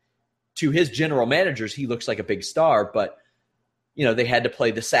if, to his general managers, he looks like a big star, but they had to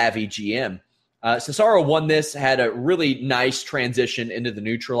play the savvy GM. Cesaro won this, had a really nice transition into the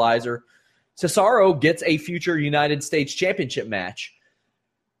neutralizer. Cesaro gets a future United States Championship match.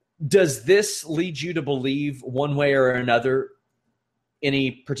 Does this lead you to believe one way or another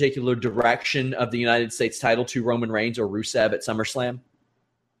any particular direction of the United States title to Roman Reigns or Rusev at SummerSlam?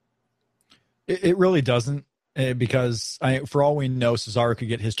 It really doesn't. Because for all we know, Cesaro could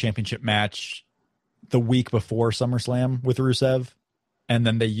get his championship match the week before SummerSlam with Rusev, and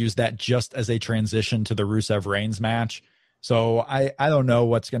then they use that just as a transition to the Rusev Reigns match. So I don't know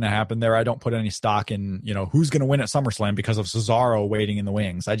what's going to happen there. I don't put any stock in who's going to win at SummerSlam because of Cesaro waiting in the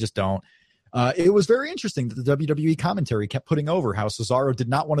wings. I just don't. It was very interesting that the WWE commentary kept putting over how Cesaro did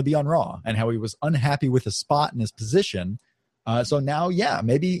not want to be on Raw and how he was unhappy with his spot and his position. So now,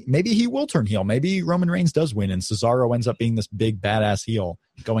 maybe he will turn heel. Maybe Roman Reigns does win and Cesaro ends up being this big badass heel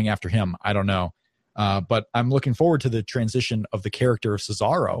going after him. I don't know. But I'm looking forward to the transition of the character of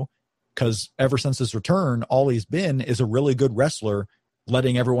Cesaro, because ever since his return, all he's been is a really good wrestler,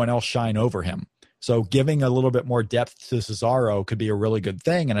 letting everyone else shine over him. So giving a little bit more depth to Cesaro could be a really good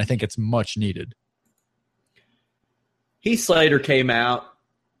thing, and I think it's much needed. Heath Slater came out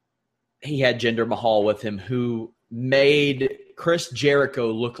he had Jinder Mahal with him, who made Chris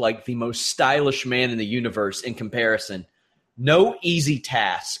Jericho look like the most stylish man in the universe in comparison. No easy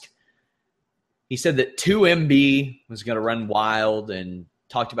task. He said that 2MB was going to run wild and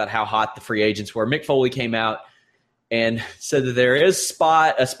talked about how hot the free agents were. Mick Foley came out and said that there is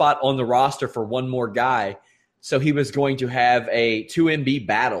a spot on the roster for one more guy. So he was going to have a 2MB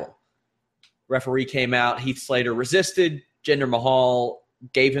battle. Referee came out. Heath Slater resisted. Jinder Mahal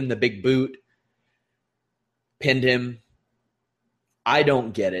gave him the big boot, pinned him. I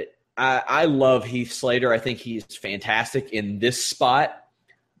don't get it. I love Heath Slater. I think he's fantastic in this spot.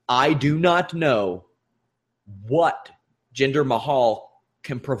 I do not know what Jinder Mahal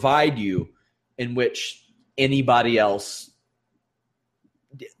can provide you in which anybody else,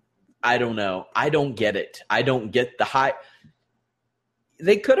 I don't know. I don't get it. I don't get the high.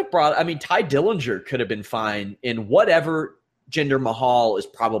 They could have brought, Ty Dillinger could have been fine in whatever Jinder Mahal is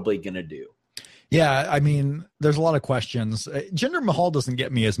probably going to do. Yeah, I mean, there's a lot of questions. Jinder Mahal doesn't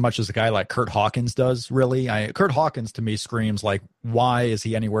get me as much as a guy like Kurt Hawkins does, really. Kurt Hawkins, to me, screams like, why is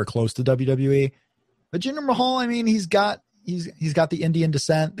he anywhere close to WWE? But Jinder Mahal, I mean, he's got the Indian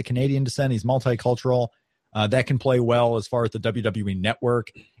descent, the Canadian descent. He's multicultural. That can play well as far as the WWE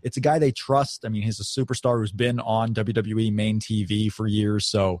network. It's a guy they trust. I mean, he's a superstar who's been on WWE main TV for years.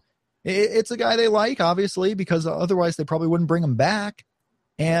 So it's a guy they like, obviously, because otherwise they probably wouldn't bring him back.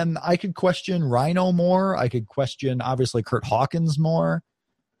 And I could question Rhino more. I could question, obviously, Kurt Hawkins more.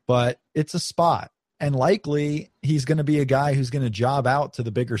 But it's a spot. And likely he's going to be a guy who's going to job out to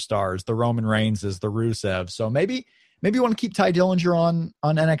the bigger stars, the Roman Reigns, the Rusev. So maybe you want to keep Ty Dillinger on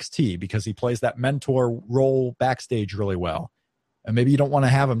NXT because he plays that mentor role backstage really well. And maybe you don't want to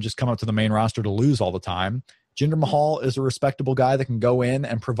have him just come up to the main roster to lose all the time. Jinder Mahal is a respectable guy that can go in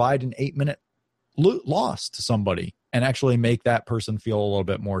and provide an 8-minute loss to somebody and actually make that person feel a little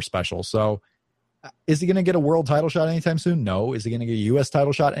bit more special. So is he going to get a world title shot anytime soon? No. Is he going to get a U.S.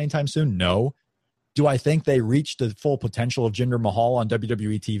 title shot anytime soon? No. Do I think they reached the full potential of Jinder Mahal on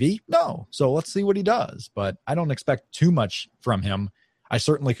WWE TV? No. So let's see what he does. But I don't expect too much from him. I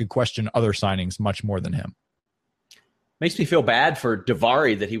certainly could question other signings much more than him. Makes me feel bad for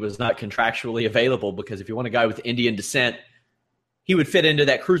Daivari that he was not contractually available, because if you want a guy with Indian descent, he would fit into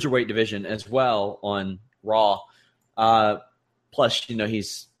that cruiserweight division as well on Raw. Plus,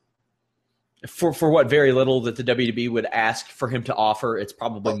 he's for what very little that the WWE would ask for him to offer, it's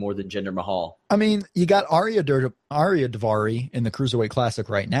probably more than Jinder Mahal. I mean, you got Arya Daivari in the Cruiserweight Classic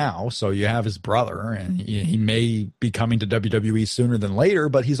right now, so you have his brother, and he may be coming to WWE sooner than later,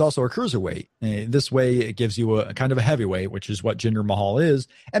 but he's also a cruiserweight. This way, it gives you a kind of a heavyweight, which is what Jinder Mahal is,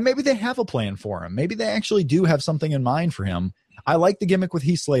 and maybe they have a plan for him. Maybe they actually do have something in mind for him. I like the gimmick with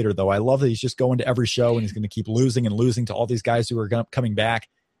Heath Slater, though. I love that he's just going to every show, and he's going to keep losing and losing to all these guys who are coming back.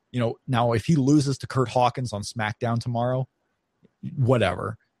 Now if he loses to Kurt Hawkins on SmackDown tomorrow,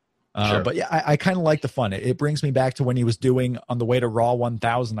 whatever. Sure. But yeah, I kind of like the fun. It brings me back to when he was doing on the way to Raw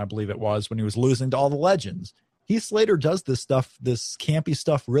 1000, I believe it was, when he was losing to all the legends. Heath Slater does this campy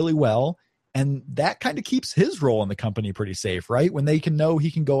stuff really well. And that kind of keeps his role in the company pretty safe, right? When they can know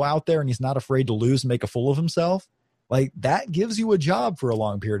he can go out there and he's not afraid to lose and make a fool of himself. Like, that gives you a job for a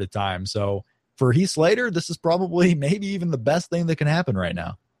long period of time. So for Heath Slater, this is probably maybe even the best thing that can happen right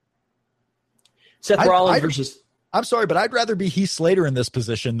now. Seth Rollins versus... I'm sorry, but I'd rather be Heath Slater in this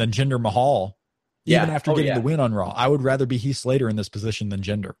position than Jinder Mahal. Even after getting the win on Raw, I would rather be Heath Slater in this position than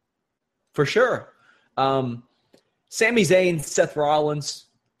Jinder. For sure. Sami Zayn, Seth Rollins,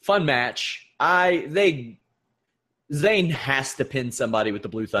 fun match. Zayn has to pin somebody with the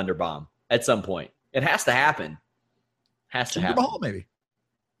Blue Thunder Bomb at some point. It has to happen. Jinder Mahal, maybe.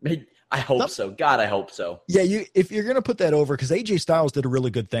 I hope so. God, I hope so. Yeah, if you're going to put that over, because AJ Styles did a really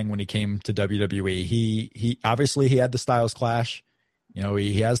good thing when he came to WWE. He obviously he had the Styles Clash.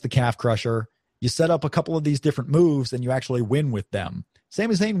 He has the calf crusher. You set up a couple of these different moves, and you actually win with them.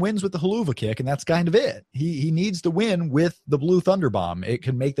 Sami Zayn wins with the Helluva Kick, and that's kind of it. He needs to win with the Blue Thunder Bomb. It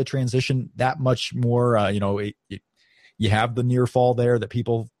can make the transition that much more. You have the near fall there that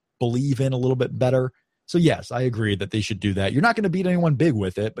people believe in a little bit better. So, yes, I agree that they should do that. You're not going to beat anyone big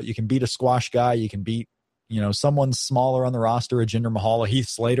with it, but you can beat a squash guy. You can beat, someone smaller on the roster, a Jinder Mahal, a Heath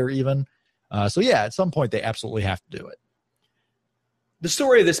Slater even. So, yeah, at some point they absolutely have to do it. The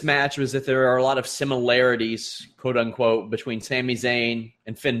story of this match was that there are a lot of similarities, quote unquote, between Sami Zayn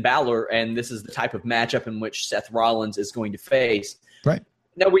and Finn Balor, and this is the type of matchup in which Seth Rollins is going to face. Right.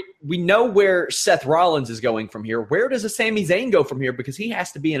 Now, we know where Seth Rollins is going from here. Where does a Sami Zayn go from here? Because he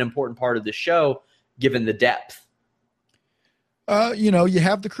has to be an important part of the show, given the depth. You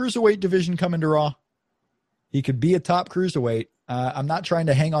have the Cruiserweight division coming to Raw. He could be a top Cruiserweight. I'm not trying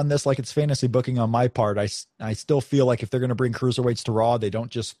to hang on this like it's fantasy booking on my part. I still feel like if they're going to bring cruiserweights to Raw, they don't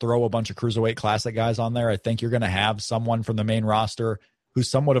just throw a bunch of cruiserweight classic guys on there. I think you're going to have someone from the main roster who's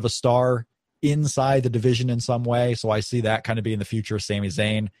somewhat of a star inside the division in some way. So I see that kind of being the future of Sami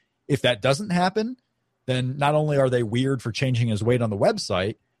Zayn. If that doesn't happen, then not only are they weird for changing his weight on the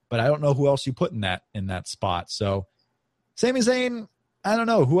website, but I don't know who else you put in that spot. So Sami Zayn, I don't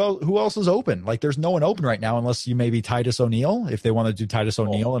know who else is open. Like there's no one open right now unless you maybe Titus O'Neil. If they want to do Titus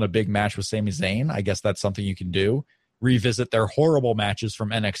O'Neil in a big match with Sami Zayn, I guess that's something you can do. Revisit their horrible matches from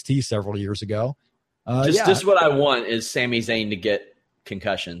NXT several years ago. Just what I want is Sami Zayn to get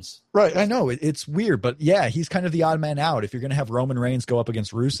concussions. Right, I know it's weird, but yeah, he's kind of the odd man out. If you're going to have Roman Reigns go up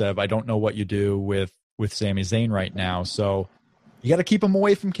against Rusev, I don't know what you do with Sami Zayn right now. So you got to keep him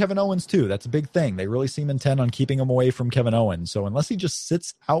away from Kevin Owens too. That's a big thing. They really seem intent on keeping him away from Kevin Owens. So unless he just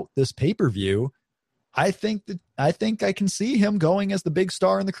sits out this pay-per-view, I think I can see him going as the big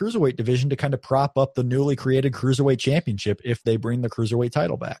star in the cruiserweight division to kind of prop up the newly created cruiserweight championship if they bring the cruiserweight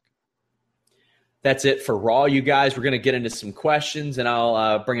title back. That's it for Raw, you guys. We're going to get into some questions, and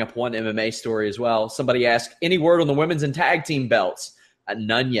I'll bring up one MMA story as well. Somebody asked, any word on the women's and tag team belts?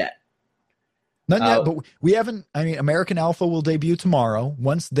 None yet. None yet, but we haven't. I mean, American Alpha will debut tomorrow.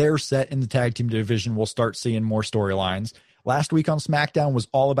 Once they're set in the tag team division, we'll start seeing more storylines. Last week on SmackDown was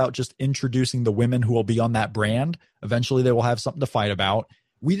all about just introducing the women who will be on that brand. Eventually, they will have something to fight about.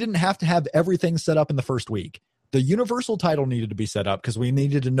 We didn't have to have everything set up in the first week. The Universal title needed to be set up because we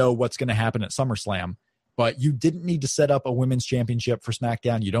needed to know what's going to happen at SummerSlam. But you didn't need to set up a women's championship for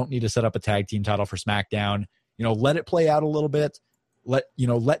SmackDown. You don't need to set up a tag team title for SmackDown. Let it play out a little bit.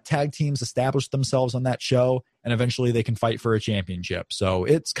 Let tag teams establish themselves on that show, and eventually they can fight for a championship. So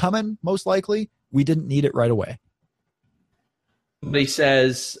it's coming, most likely. We didn't need it right away. Somebody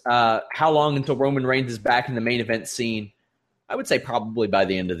says, how long until Roman Reigns is back in the main event scene? I would say probably by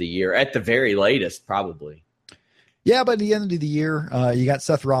the end of the year. At the very latest, probably. Yeah, by the end of the year, you got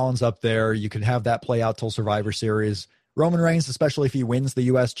Seth Rollins up there. You could have that play out till Survivor Series. Roman Reigns, especially if he wins the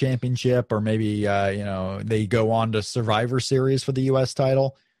U.S. Championship, or maybe they go on to Survivor Series for the U.S.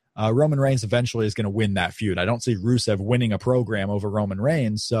 title. Roman Reigns eventually is going to win that feud. I don't see Rusev winning a program over Roman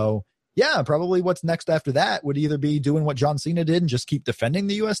Reigns. So, yeah, probably what's next after that would either be doing what John Cena did and just keep defending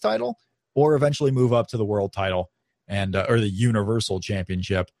the U.S. title, or eventually move up to the world title and or the Universal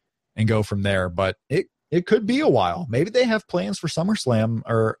Championship and go from there. But it could be a while. Maybe they have plans for SummerSlam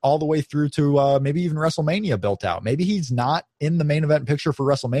or all the way through to maybe even WrestleMania built out. Maybe he's not in the main event picture for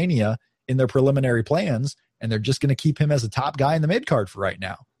WrestleMania in their preliminary plans, and they're just going to keep him as a top guy in the mid card for right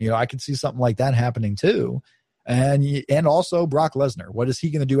now. I could see something like that happening too. And also Brock Lesnar. What is he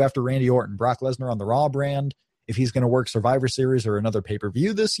going to do after Randy Orton? Brock Lesnar on the Raw brand. If he's going to work Survivor Series or another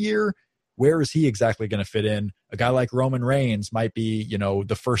pay-per-view this year, where is he exactly going to fit in? A guy like Roman Reigns might be,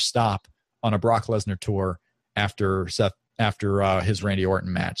 the first stop on a Brock Lesnar tour after his Randy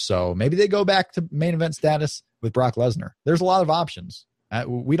Orton match. So maybe they go back to main event status with Brock Lesnar. There's a lot of options.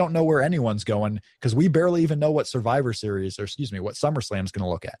 We don't know where anyone's going because we barely even know what Survivor Series, what SummerSlam is going to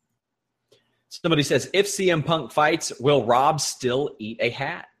look at. Somebody says, if CM Punk fights, will Rob still eat a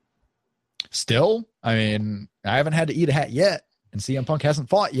hat? Still? I mean, I haven't had to eat a hat yet, and CM Punk hasn't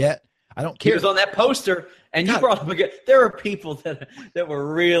fought yet. I don't care. He was on that poster, and you brought up again. There are people that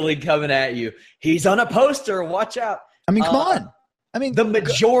were really coming at you. He's on a poster. Watch out. I mean, come on. I mean, the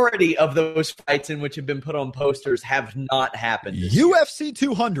majority of those fights in which have been put on posters have not happened. UFC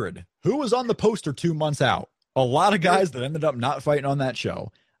 200. Who was on the poster 2 months out? A lot of guys that ended up not fighting on that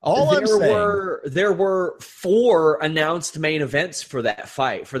show. There were 4 announced main events for that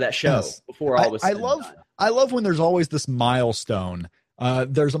fight, for that show, before all was said and done. I love when there's always this milestone.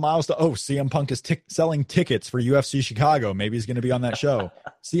 There's a milestone. Oh, CM Punk is selling tickets for UFC Chicago. Maybe he's going to be on that show.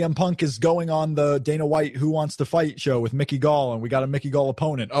 CM Punk is going on the Dana White Who Wants to Fight show with Mickey Gall, and we got a Mickey Gall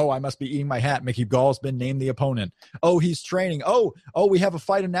opponent. Oh, I must be eating my hat. Mickey Gall's been named the opponent. Oh, he's training. Oh, we have a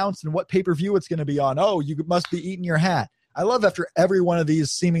fight announced and what pay-per-view it's going to be on. Oh, you must be eating your hat. I love after every one of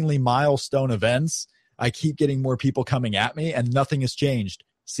these seemingly milestone events, I keep getting more people coming at me, and nothing has changed.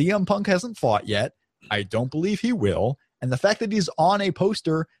 CM Punk hasn't fought yet. I don't believe he will. And the fact that he's on a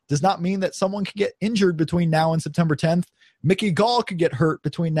poster does not mean that someone could get injured between now and September 10th. Mickey Gall could get hurt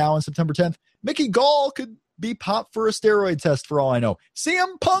between now and September 10th. Mickey Gall could be popped for a steroid test for all I know.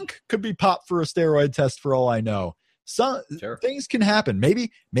 CM Punk could be popped for a steroid test for all I know. Things can happen.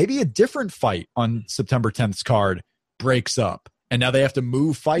 Maybe a different fight on September 10th's card breaks up, and now they have to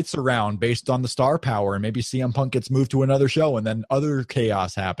move fights around based on the star power, and maybe CM Punk gets moved to another show, and then other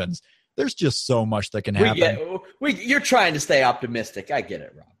chaos happens. There's just so much that can happen. You're trying to stay optimistic. I get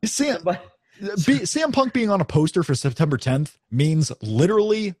it, Rob. CM Punk being on a poster for September 10th means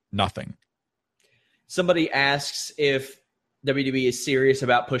literally nothing. Somebody asks if WWE is serious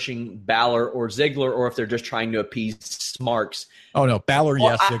about pushing Balor or Ziggler, or if they're just trying to appease Smarks. Oh, no. Balor,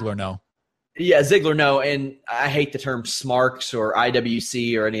 yes. Ziggler, no. Yeah, Ziggler, no. And I hate the term Smarks or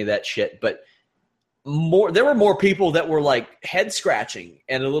IWC or any of that shit, but there were more people that were like head scratching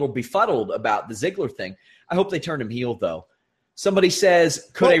and a little befuddled about the Ziggler thing. I hope they turned him heel, though. Somebody says,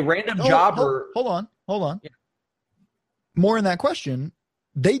 could a random jobber... Hold on. Yeah. More in that question.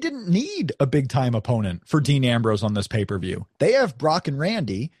 They didn't need a big-time opponent for Dean Ambrose on this pay-per-view. They have Brock and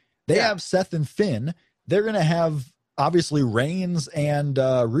Randy. They have Seth and Finn. They're going to have, obviously, Reigns and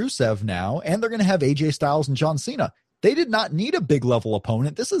Rusev now, and they're going to have AJ Styles and John Cena. They did not need a big-level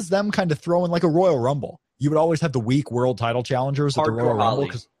opponent. This is them kind of throwing like a Royal Rumble. You would always have the weak world title challengers at the Royal Rumble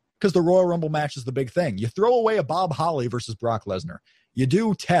because the Royal Rumble match is the big thing. You throw away a Bob Holly versus Brock Lesnar. You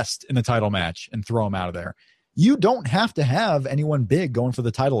do Test in the title match and throw him out of there. You don't have to have anyone big going for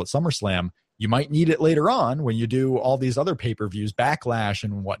the title at SummerSlam. You might need it later on when you do all these other pay-per-views, Backlash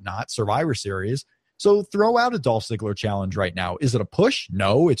and whatnot, Survivor Series. So throw out a Dolph Ziggler challenge right now. Is it a push?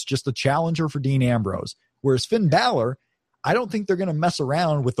 No, it's just a challenger for Dean Ambrose. Whereas Finn Balor, I don't think they're going to mess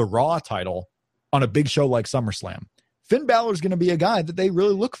around with the Raw title on a big show like SummerSlam. Finn Balor is going to be a guy that they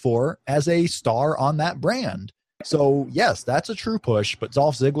really look for as a star on that brand. So, yes, that's a true push, but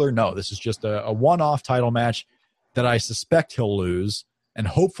Dolph Ziggler, no, this is just a one-off title match that I suspect he'll lose, and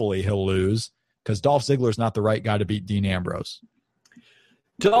hopefully he'll lose, because Dolph Ziggler is not the right guy to beat Dean Ambrose.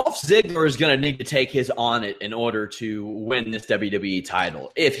 Dolph Ziggler is going to need to take his on it in order to win this WWE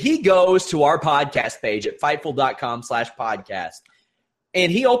title. If he goes to our podcast page at Fightful.com/podcast,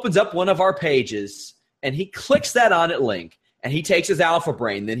 and he opens up one of our pages, and he clicks that on it link, and he takes his alpha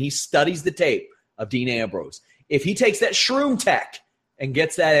brain, then he studies the tape of Dean Ambrose. If he takes that shroom tech and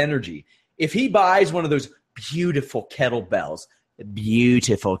gets that energy, if he buys one of those beautiful kettlebells,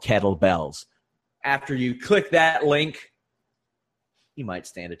 after you click that link, he might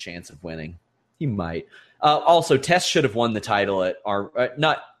stand a chance of winning. He might. Also, Test should have won the title at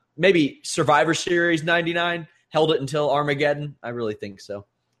maybe Survivor Series 99, held it until Armageddon. I really think so.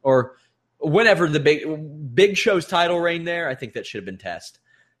 Or whenever the big show's title reign there, I think that should have been Test.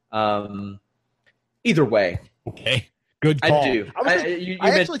 Either way. Okay. Good call. I do. You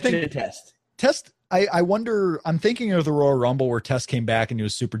actually think Test, I wonder, I'm thinking of the Royal Rumble where Test came back and he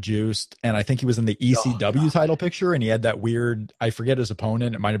was super juiced, and I think he was in the ECW title picture, and he had that weird, I forget his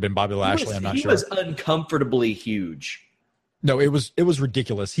opponent. It might have been Bobby Lashley. I'm not sure. He was uncomfortably huge. No, it was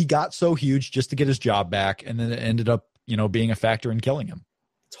ridiculous. He got so huge just to get his job back, and then it ended up, being a factor in killing him.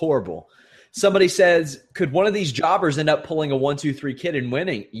 It's horrible. Somebody says, could one of these jobbers end up pulling a 1-2-3 kid and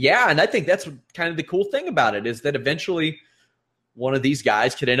winning? Yeah, and I think that's kind of the cool thing about it, is that eventually one of these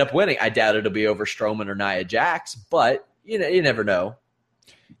guys could end up winning. I doubt it'll be over Strowman or Nia Jax, but you never know.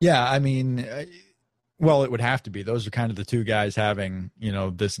 Yeah, I mean, well, it would have to be. Those are kind of the two guys having,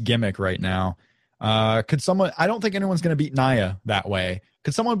 this gimmick right now. Could someone, I don't think anyone's going to beat Nia that way.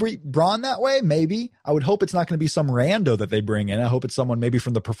 Could someone beat Braun that way? Maybe. I would hope it's not going to be some rando that they bring in. I hope it's someone maybe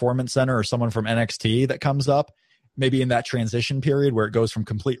from the Performance Center or someone from NXT that comes up, maybe in that transition period where it goes from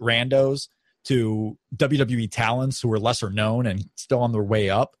complete randos to WWE talents who are lesser known and still on their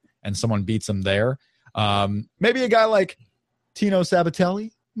way up, and someone beats them there. Maybe a guy like Tino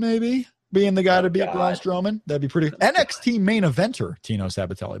Sabatelli, maybe being the guy to beat Braun Strowman. That'd be pretty. NXT main eventer Tino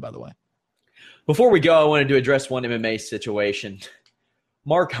Sabatelli, by the way. Before we go, I wanted to address one MMA situation.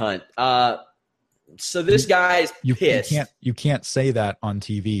 Mark Hunt. So this guy is pissed. You can't say that on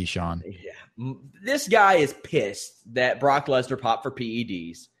TV, Sean. Yeah. This guy is pissed that Brock Lesnar popped for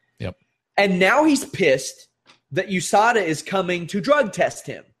PEDs. Yep. And now he's pissed that USADA is coming to drug test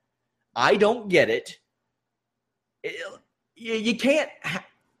him. I don't get it. You can't.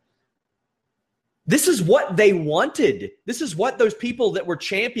 This is what they wanted. This is what those people that were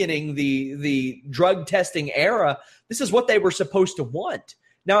championing the drug testing era, this is what they were supposed to want.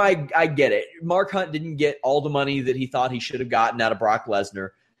 Now, I get it. Mark Hunt didn't get all the money that he thought he should have gotten out of Brock Lesnar,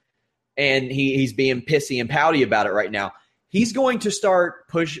 and he's being pissy and pouty about it right now. He's going to start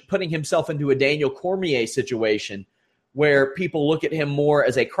putting himself into a Daniel Cormier situation where people look at him more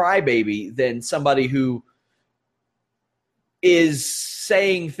as a crybaby than somebody who is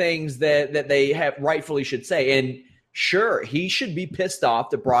saying things that they have rightfully should say. And sure, he should be pissed off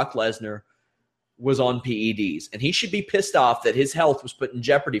that Brock Lesnar was on PEDs, and he should be pissed off that his health was put in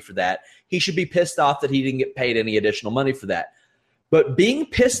jeopardy for that. He should be pissed off that he didn't get paid any additional money for that. But being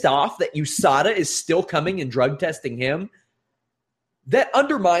pissed off that USADA is still coming and drug testing him, that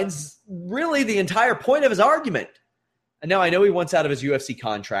undermines really the entire point of his argument. And now I know he wants out of his UFC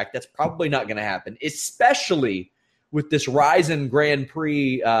contract. That's probably not going to happen, especially with this Ryzen Grand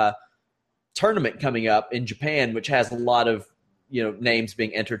Prix tournament coming up in Japan, which has a lot of names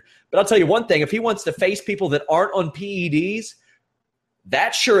being entered. But I'll tell you one thing, if he wants to face people that aren't on PEDs,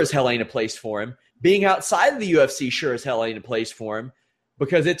 that sure as hell ain't a place for him. Being outside of the UFC sure as hell ain't a place for him,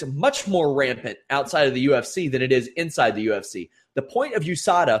 because it's much more rampant outside of the UFC than it is inside the UFC. The point of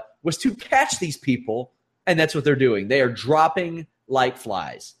USADA was to catch these people, and that's what they're doing. They are dropping like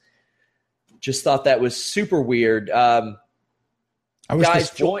flies. Just thought that was super weird. I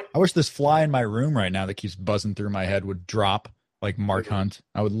wish this fly in my room right now that keeps buzzing through my head would drop like Mark Hunt.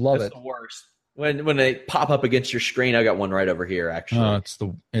 I would love it. It's the worst. When they pop up against your screen, I got one right over here, actually.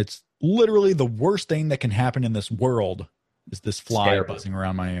 It's literally the worst thing that can happen in this world is this fly buzzing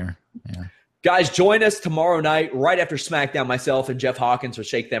around my ear. Yeah. Guys, join us tomorrow night right after SmackDown. Myself and Jeff Hawkins will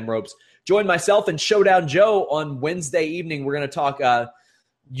Shake Them Ropes. Join myself and Showdown Joe on Wednesday evening. We're going to talk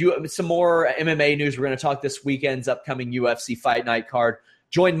some more MMA news. We're going to talk this weekend's upcoming UFC Fight Night card.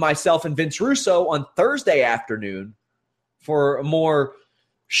 Join myself and Vince Russo on Thursday afternoon for more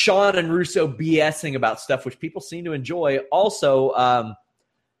Sean and Russo BSing about stuff which people seem to enjoy. Also,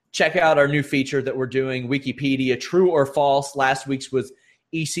 check out our new feature that we're doing, Wikipedia, True or False. Last week's was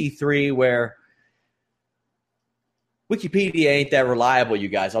EC3, where Wikipedia ain't that reliable, you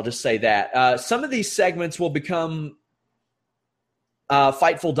guys. I'll just say that. Some of these segments will become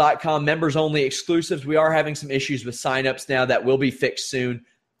Fightful.com members-only exclusives. We are having some issues with signups now that will be fixed soon.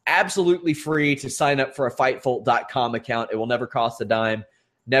 Absolutely free to sign up for a Fightful.com account. It will never cost a dime.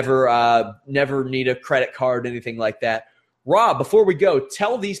 Never need a credit card, anything like that. Rob, before we go,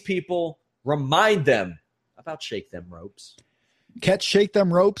 tell these people, remind them about Shake Them Ropes. Catch Shake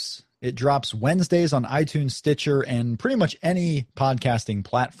Them Ropes. It drops Wednesdays on iTunes, Stitcher, and pretty much any podcasting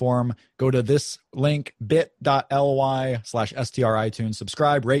platform. Go to this link, bit.ly/STRiTunes.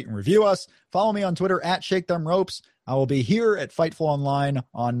 Subscribe, rate, and review us. Follow me on Twitter at Shake Them Ropes. I will be here at Fightful Online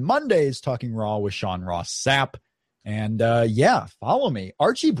on Mondays talking Raw with Sean Ross Sapp. And follow me.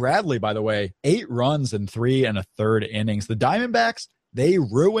 Archie Bradley, by the way, 8 runs in 3 1/3 innings. The Diamondbacks, they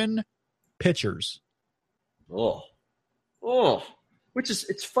ruin pitchers. Which is,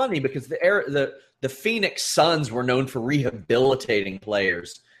 it's funny because the Phoenix Suns were known for rehabilitating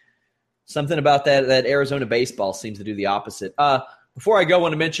players. Something about that Arizona baseball seems to do the opposite. Before I go, I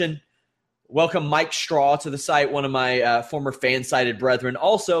want to mention, welcome Mike Straw to the site, one of my former fan-sided brethren.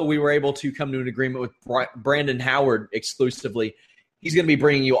 Also, we were able to come to an agreement with Brandon Howard exclusively. He's going to be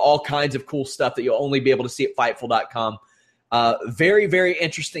bringing you all kinds of cool stuff that you'll only be able to see at Fightful.com. Very, very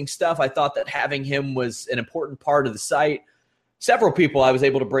interesting stuff. I thought that having him was an important part of the site. Several people I was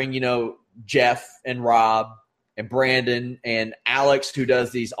able to bring, Jeff and Rob and Brandon and Alex, who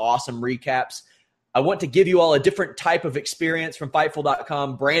does these awesome recaps. I want to give you all a different type of experience from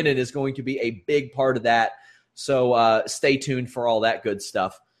Fightful.com. Brandon is going to be a big part of that. So stay tuned for all that good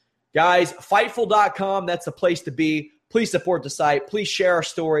stuff. Guys, Fightful.com, that's the place to be. Please support the site. Please share our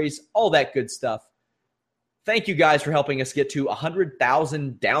stories, all that good stuff. Thank you guys for helping us get to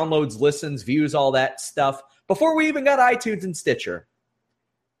 100,000 downloads, listens, views, all that stuff before we even got iTunes and Stitcher.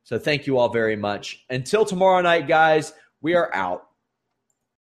 So thank you all very much. Until tomorrow night, guys, we are out.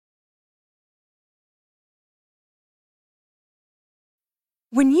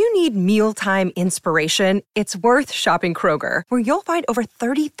 When you need mealtime inspiration, it's worth shopping Kroger, where you'll find over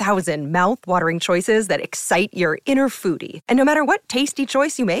 30,000 mouth-watering choices that excite your inner foodie. And no matter what tasty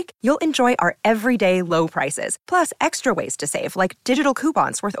choice you make, you'll enjoy our everyday low prices, plus extra ways to save, like digital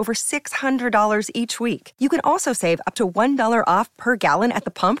coupons worth over $600 each week. You can also save up to $1 off per gallon at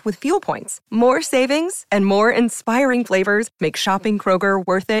the pump with fuel points. More savings and more inspiring flavors make shopping Kroger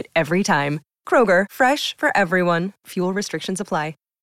worth it every time. Kroger, fresh for everyone. Fuel restrictions apply.